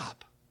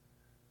 stop.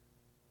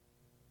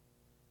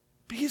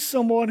 Be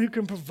someone who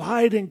can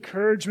provide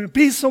encouragement.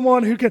 Be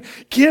someone who can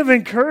give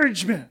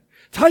encouragement.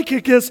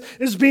 Tychicus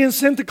is being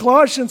sent to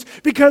Colossians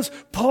because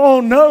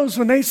Paul knows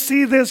when they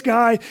see this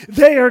guy,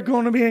 they are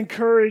going to be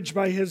encouraged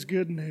by his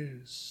good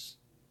news.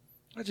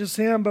 Not just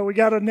him, but we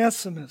got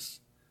Onesimus.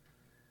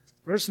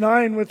 Verse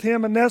 9, with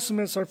him,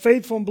 Onesimus, our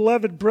faithful and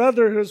beloved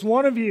brother, who is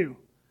one of you.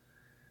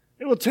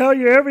 It will tell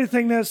you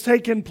everything that has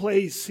taken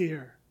place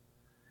here.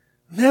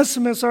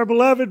 Onesimus, our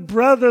beloved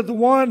brother, the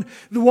one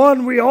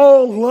we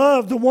all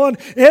love, the one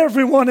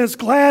everyone is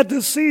glad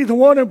to see, the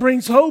one who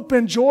brings hope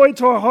and joy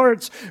to our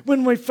hearts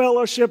when we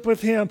fellowship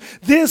with him.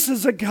 This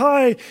is a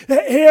guy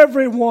that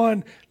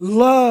everyone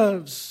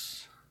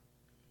loves.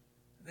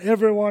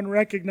 Everyone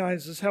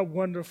recognizes how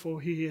wonderful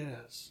he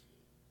is.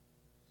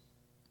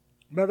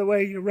 By the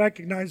way, you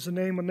recognize the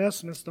name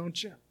Onesimus,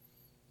 don't you?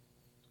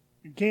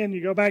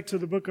 You go back to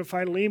the book of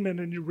Philemon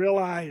and you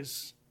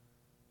realize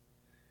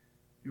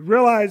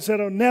that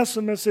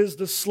Onesimus is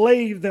the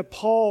slave that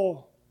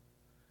Paul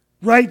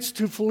writes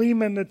to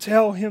Philemon to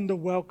tell him to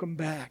welcome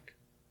back.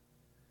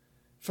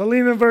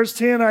 Philemon verse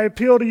 10, I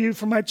appeal to you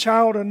for my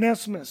child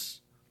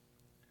Onesimus.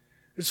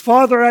 His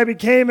father I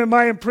became in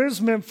my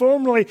imprisonment.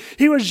 Formerly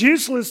he was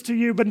useless to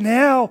you, but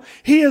now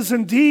he is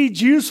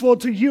indeed useful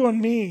to you and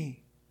me.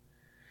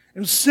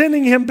 And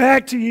sending him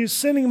back to you,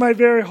 sending my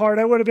very heart,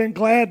 I would have been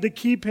glad to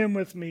keep him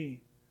with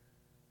me,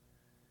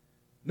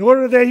 in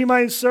order that he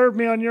might serve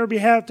me on your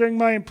behalf during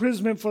my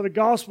imprisonment for the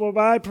gospel.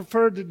 But I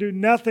preferred to do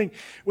nothing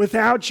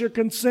without your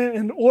consent,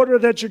 in order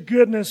that your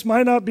goodness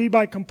might not be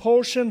by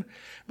compulsion,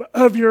 but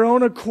of your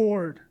own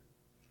accord.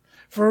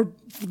 For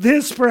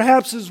this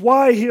perhaps is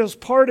why he has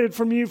parted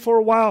from you for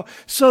a while,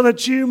 so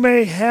that you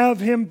may have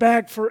him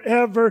back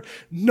forever,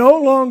 no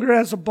longer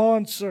as a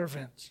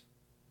bondservant,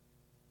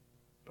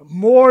 but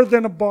more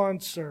than a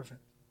bondservant,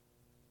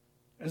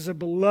 as a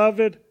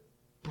beloved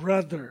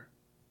brother,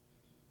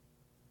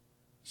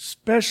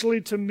 especially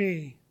to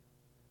me,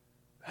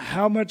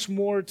 how much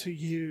more to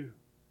you,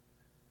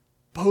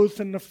 both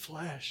in the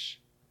flesh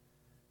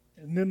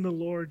and then the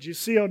Lord. You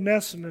see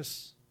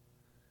Onesimus.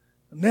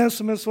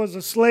 Onesimus was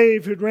a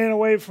slave who'd ran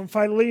away from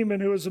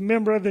Philemon, who was a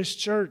member of this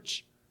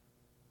church.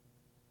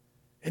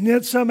 And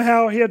yet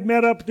somehow he had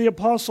met up with the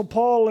Apostle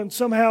Paul, and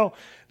somehow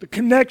the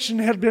connection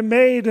had been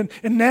made. And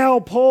now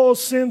Paul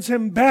sends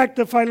him back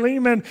to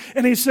Philemon,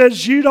 and he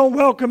says, you don't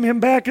welcome him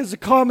back as a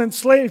common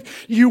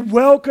slave. You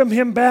welcome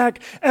him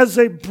back as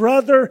a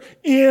brother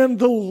in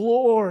the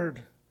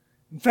Lord.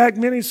 In fact,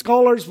 many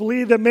scholars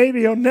believe that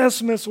maybe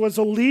Onesimus was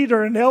a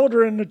leader, an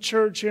elder in the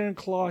church here in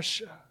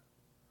Colossia.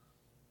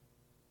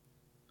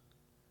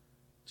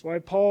 That's why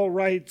Paul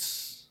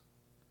writes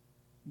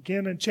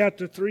again in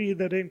chapter 3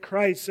 that in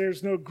Christ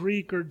there's no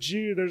Greek or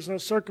Jew, there's no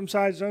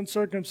circumcised or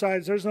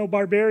uncircumcised, there's no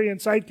barbarian,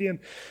 Scythian,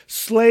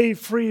 slave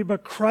free,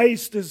 but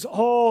Christ is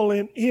all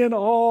and in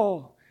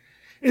all.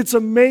 It's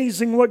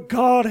amazing what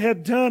God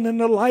had done in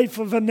the life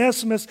of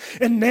Onesimus,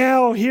 and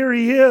now here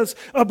he is,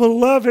 a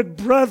beloved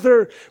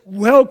brother,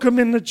 welcome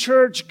in the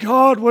church.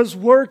 God was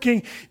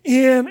working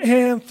in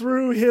and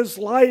through his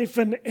life,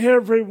 and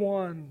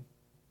everyone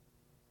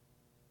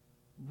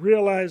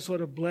realized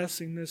what a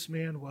blessing this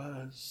man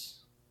was.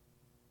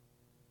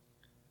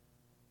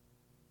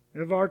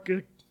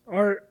 Aristarchus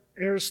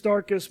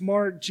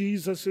marked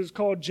Jesus, who's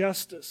called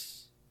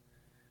Justus.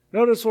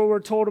 Notice what we're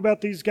told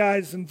about these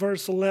guys in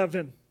verse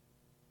 11.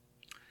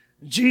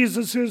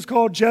 Jesus, who is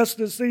called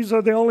Justus, these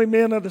are the only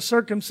men of the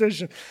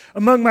circumcision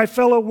among my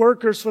fellow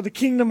workers for the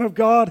kingdom of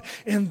God,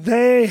 and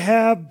they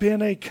have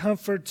been a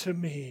comfort to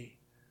me.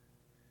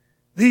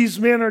 These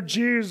men are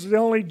Jews, the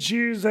only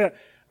Jews that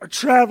are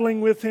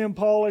traveling with him.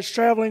 Paul is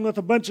traveling with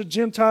a bunch of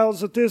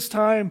Gentiles at this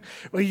time.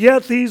 But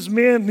yet these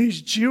men,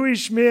 these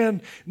Jewish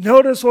men,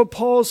 notice what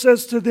Paul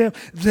says to them.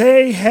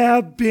 They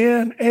have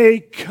been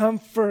a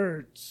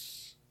comfort.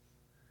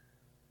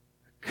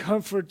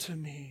 Comfort to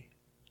me.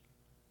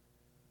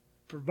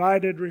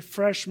 Provided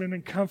refreshment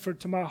and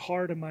comfort to my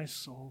heart and my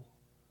soul.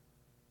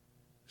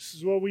 This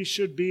is what we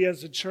should be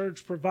as a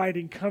church,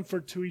 providing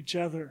comfort to each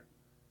other.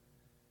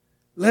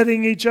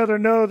 Letting each other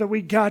know that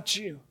we got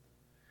you.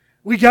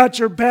 We got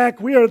your back.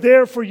 We are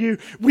there for you.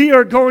 We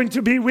are going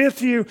to be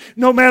with you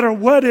no matter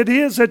what it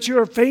is that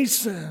you're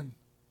facing.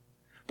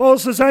 Paul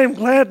says, I am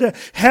glad to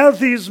have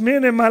these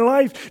men in my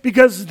life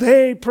because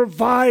they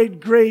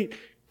provide great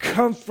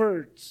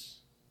comforts.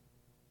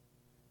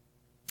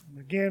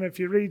 Again, if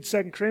you read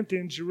 2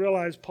 Corinthians, you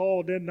realize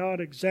Paul did not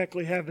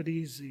exactly have it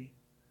easy.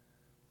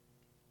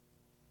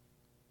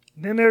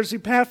 And then there's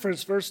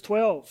Epaphras, verse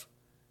 12.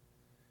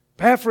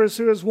 Epaphras,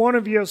 who is one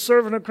of you, a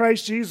servant of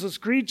Christ Jesus,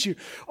 greets you,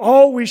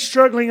 always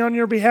struggling on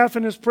your behalf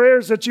in his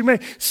prayers, that you may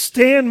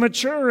stand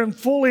mature and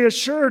fully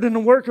assured in the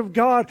work of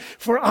God.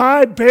 For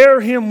I bear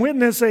him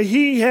witness that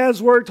he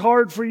has worked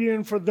hard for you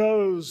and for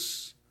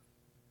those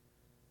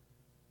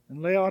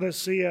in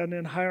Laodicea and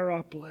in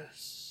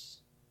Hierapolis.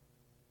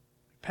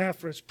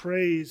 Epaphras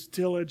prays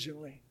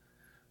diligently.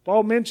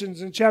 Paul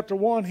mentions in chapter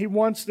 1, he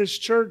wants this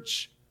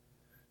church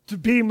to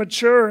be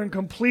mature and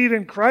complete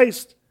in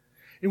Christ.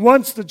 He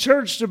wants the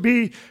church to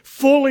be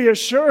fully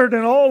assured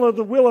in all of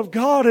the will of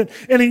God.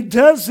 And he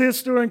does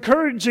this through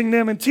encouraging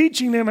them and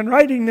teaching them and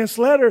writing this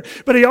letter.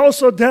 But he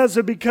also does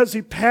it because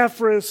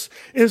Epaphras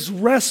is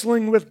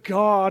wrestling with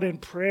God in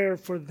prayer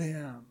for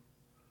them.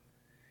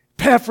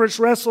 Epaphras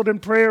wrestled in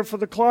prayer for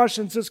the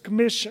Colossians. His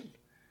commission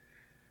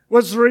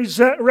was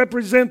to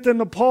represent them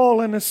to Paul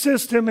and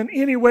assist him in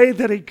any way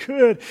that he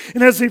could.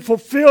 And as he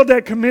fulfilled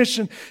that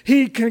commission,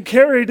 he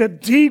carried a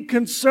deep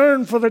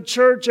concern for the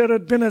church that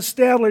had been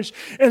established.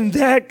 And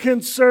that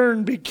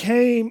concern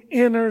became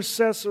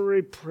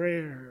intercessory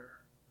prayer.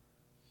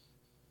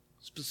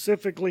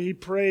 Specifically, he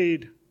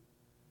prayed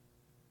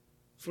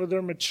for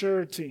their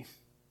maturity,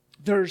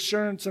 their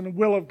assurance in the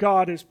will of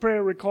God. His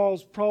prayer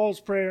recalls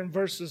Paul's prayer in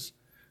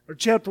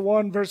chapter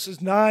 1,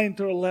 verses 9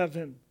 through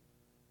 11.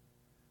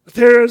 But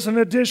there is an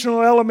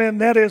additional element,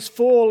 that is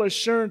full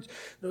assurance.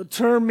 The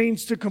term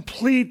means to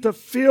complete, to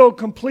feel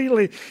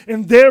completely,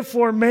 and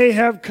therefore may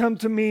have come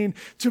to mean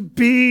to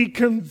be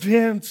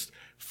convinced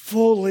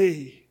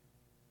fully.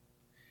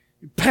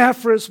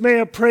 Epaphras may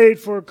have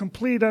prayed for a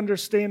complete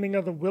understanding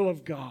of the will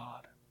of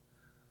God.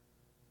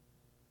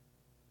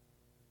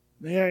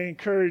 May I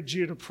encourage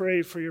you to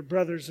pray for your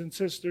brothers and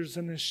sisters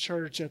in this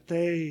church that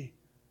they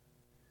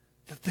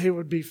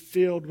would be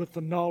filled with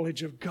the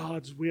knowledge of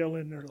God's will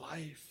in their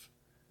life.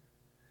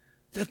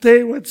 That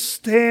they would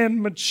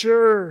stand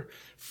mature,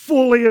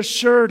 fully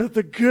assured of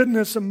the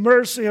goodness and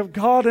mercy of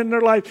God in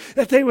their life.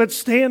 That they would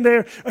stand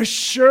there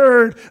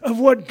assured of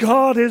what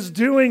God is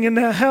doing and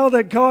how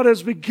that God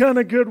has begun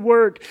a good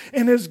work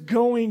and is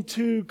going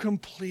to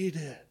complete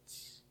it.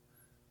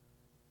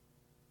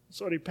 That's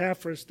what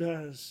Epaphras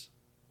does.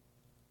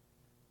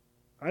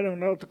 I don't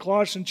know if the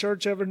Colossian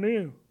Church ever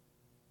knew.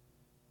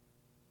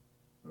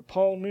 But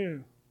Paul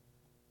knew.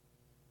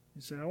 He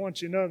said, I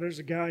want you to know there's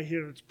a guy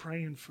here that's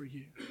praying for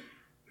you.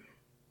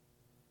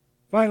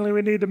 Finally,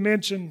 we need to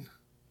mention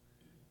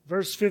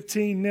verse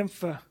 15,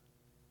 Nympha.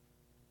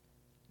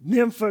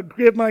 Nympha,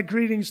 give my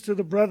greetings to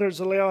the brothers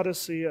of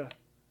Laodicea.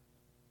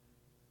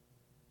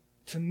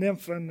 To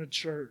Nympha and the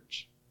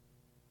church.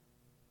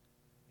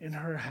 in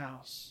her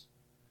house.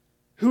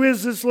 Who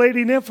is this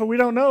lady Nympha? We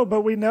don't know,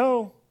 but we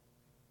know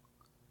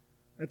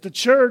that the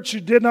church, who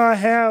did not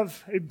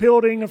have a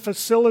building, a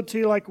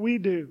facility like we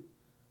do.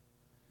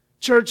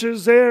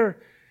 Churches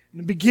there in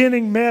the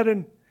beginning met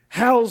in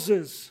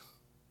houses.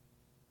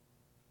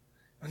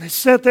 And they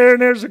sit there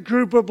and there's a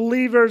group of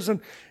believers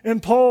and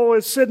Paul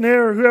is sitting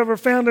there, or whoever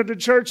founded the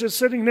church is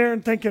sitting there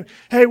and thinking,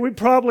 hey, we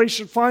probably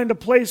should find a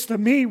place to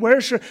meet.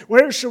 Where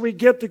should we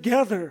get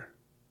together?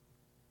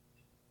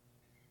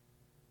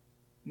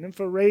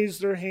 Nympha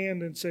raised her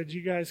hand and said,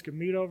 you guys can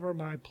meet over at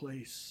my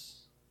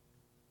place.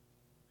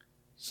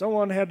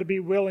 Someone had to be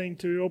willing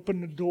to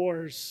open the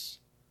doors,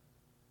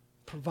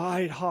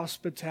 provide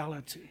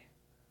hospitality.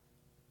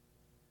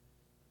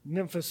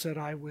 Nympha said,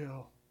 I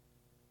will.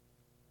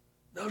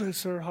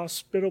 Notice her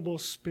hospitable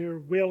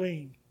spirit,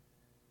 willing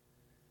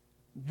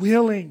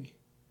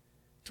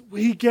to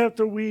week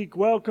after week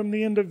welcome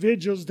the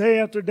individuals, day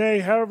after day,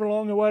 however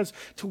long it was,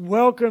 to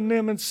welcome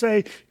them and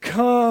say,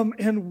 come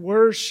and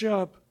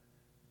worship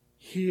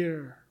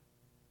here.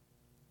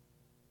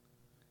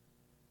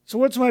 So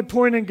what's my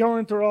point in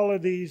going through all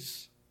of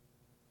these?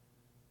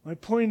 My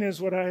point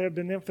is what I have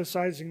been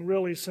emphasizing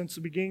really since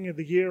the beginning of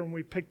the year when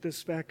we picked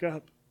this back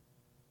up.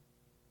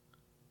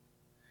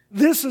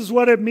 This is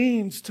what it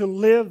means to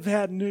live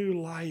that new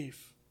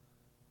life.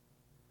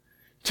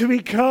 To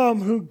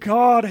become who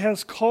God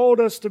has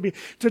called us to be.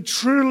 To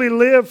truly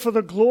live for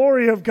the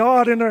glory of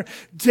God in our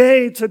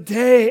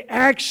day-to-day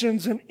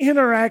actions and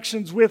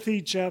interactions with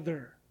each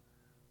other.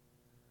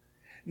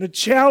 And the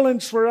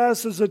challenge for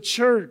us as a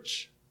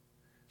church,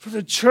 for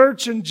the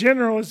church in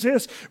general, is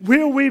this: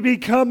 will we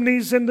become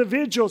these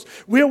individuals?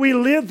 Will we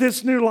live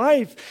this new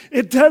life?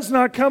 It does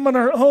not come on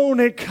our own.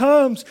 It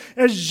comes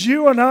as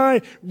you and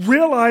I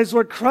realize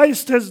what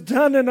Christ has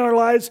done in our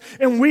lives,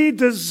 and we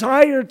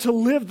desire to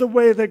live the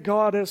way that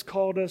God has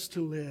called us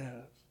to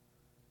live.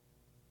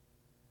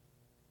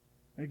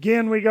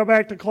 Again, we go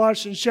back to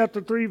Colossians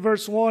chapter 3,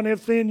 verse 1.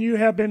 If then you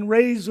have been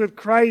raised with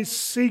Christ,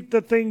 seek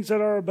the things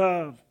that are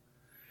above,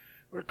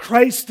 where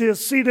Christ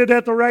is seated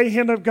at the right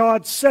hand of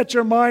God. Set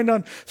your mind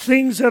on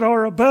things that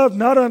are above,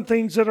 not on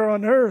things that are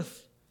on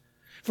earth.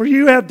 For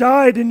you have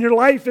died, and your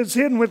life is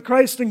hidden with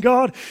Christ in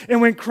God.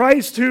 And when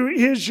Christ, who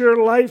is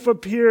your life,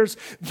 appears,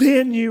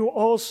 then you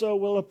also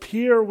will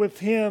appear with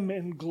him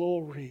in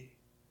glory.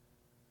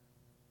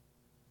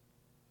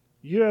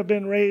 You have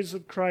been raised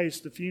with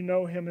Christ if you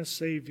know him as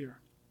Savior.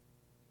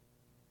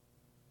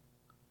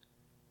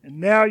 And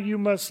now you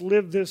must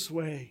live this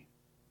way.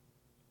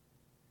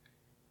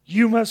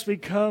 You must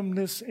become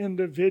this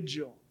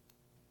individual.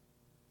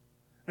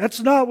 That's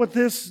not what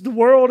the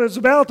world is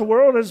about. The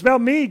world is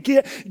about me.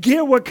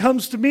 Get what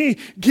comes to me.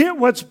 Get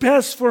what's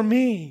best for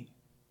me.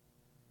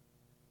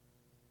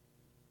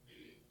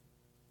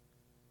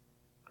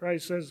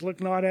 Christ says, look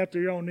not after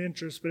your own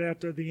interests, but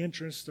after the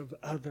interests of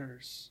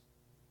others.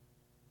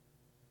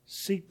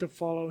 Seek to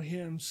follow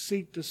him.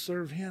 Seek to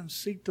serve him.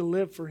 Seek to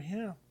live for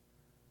him.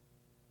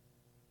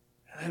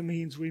 That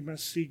means we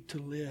must seek to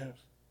live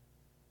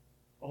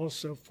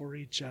also for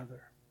each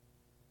other.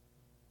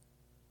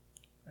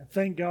 And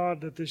thank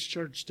God that this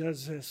church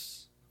does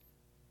this.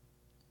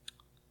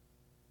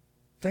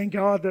 Thank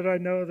God that I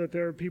know that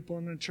there are people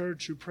in the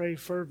church who pray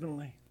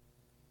fervently.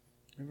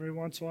 Every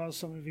once in a while,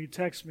 some of you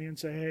text me and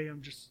say, hey, I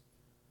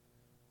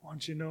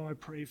want you to know I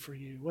pray for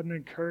you. What an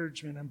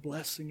encouragement and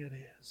blessing it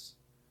is.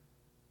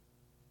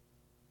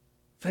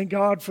 Thank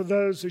God for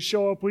those who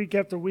show up week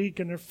after week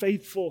and are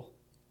faithful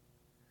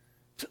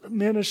to the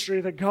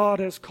ministry that God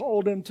has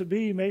called them to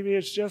be. Maybe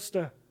it's just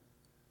to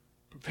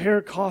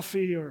prepare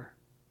coffee, or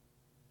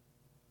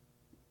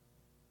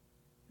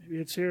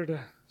maybe it's here to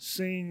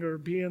sing or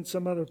be in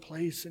some other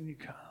place and you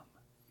come.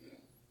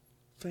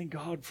 Thank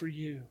God for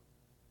you.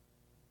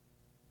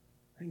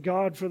 Thank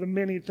God for the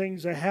many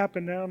things that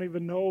happen I don't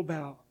even know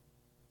about.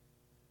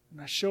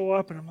 And I show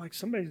up and I'm like,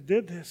 somebody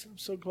did this. I'm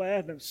so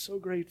glad and I'm so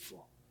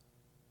grateful.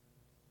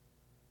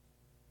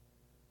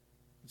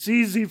 It's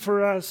easy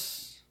for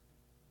us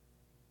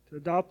to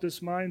adopt this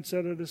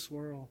mindset of this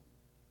world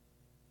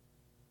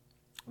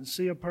and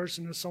see a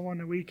person as someone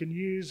that we can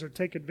use or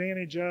take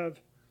advantage of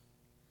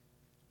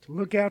to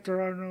look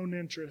after our own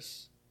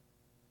interests.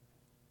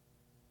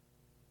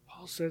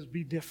 Paul says,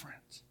 be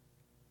different.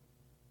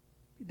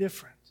 Be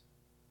different.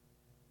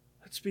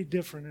 Let's be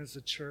different as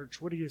a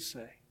church. What do you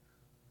say?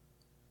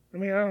 I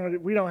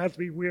mean, we don't have to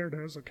be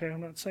weirdos, okay?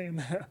 I'm not saying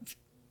that.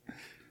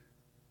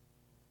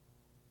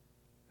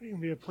 It can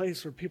be a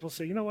place where people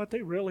say, you know what,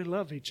 they really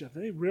love each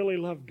other. They really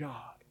love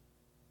God.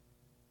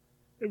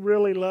 They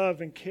really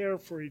love and care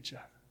for each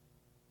other.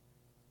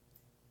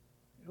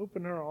 They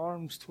open their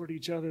arms toward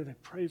each other. They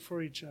pray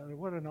for each other.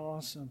 What an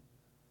awesome,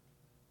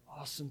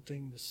 awesome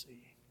thing to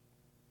see.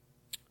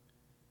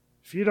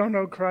 If you don't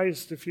know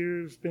Christ, if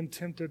you've been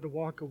tempted to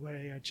walk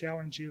away, I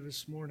challenge you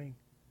this morning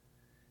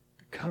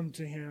to come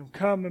to him.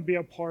 Come and be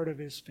a part of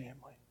his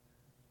family.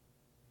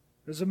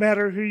 Doesn't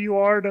matter who you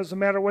are, doesn't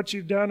matter what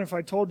you've done. If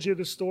I told you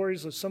the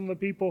stories of some of the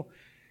people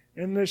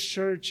in this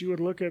church, you would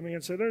look at me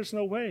and say, there's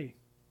no way.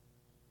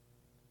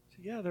 I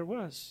said, yeah, there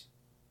was.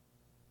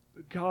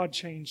 But God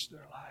changed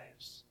their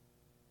lives.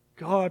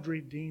 God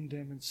redeemed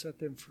them and set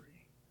them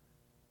free.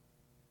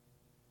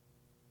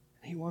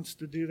 And He wants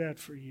to do that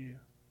for you.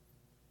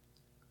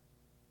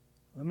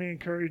 Let me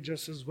encourage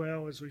us as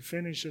well as we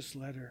finish this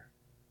letter.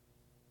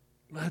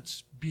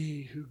 Let's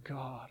be who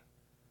God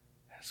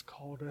has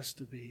called us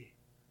to be.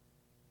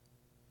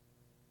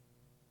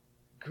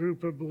 A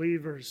group of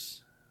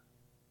believers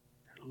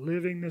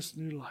living this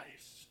new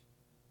life.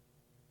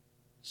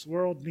 This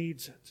world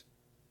needs it.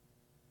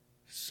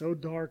 It's so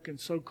dark and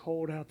so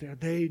cold out there.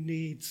 They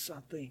need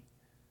something.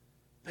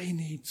 They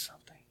need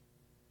something.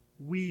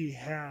 We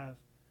have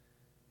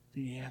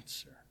the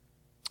answer.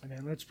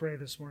 Amen. Let's pray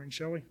this morning,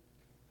 shall we?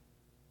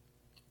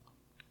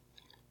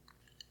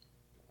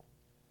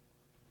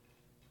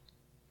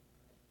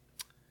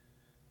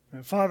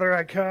 And Father,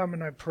 I come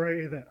and I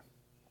pray that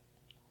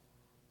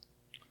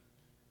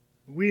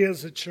we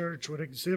as a church would exhibit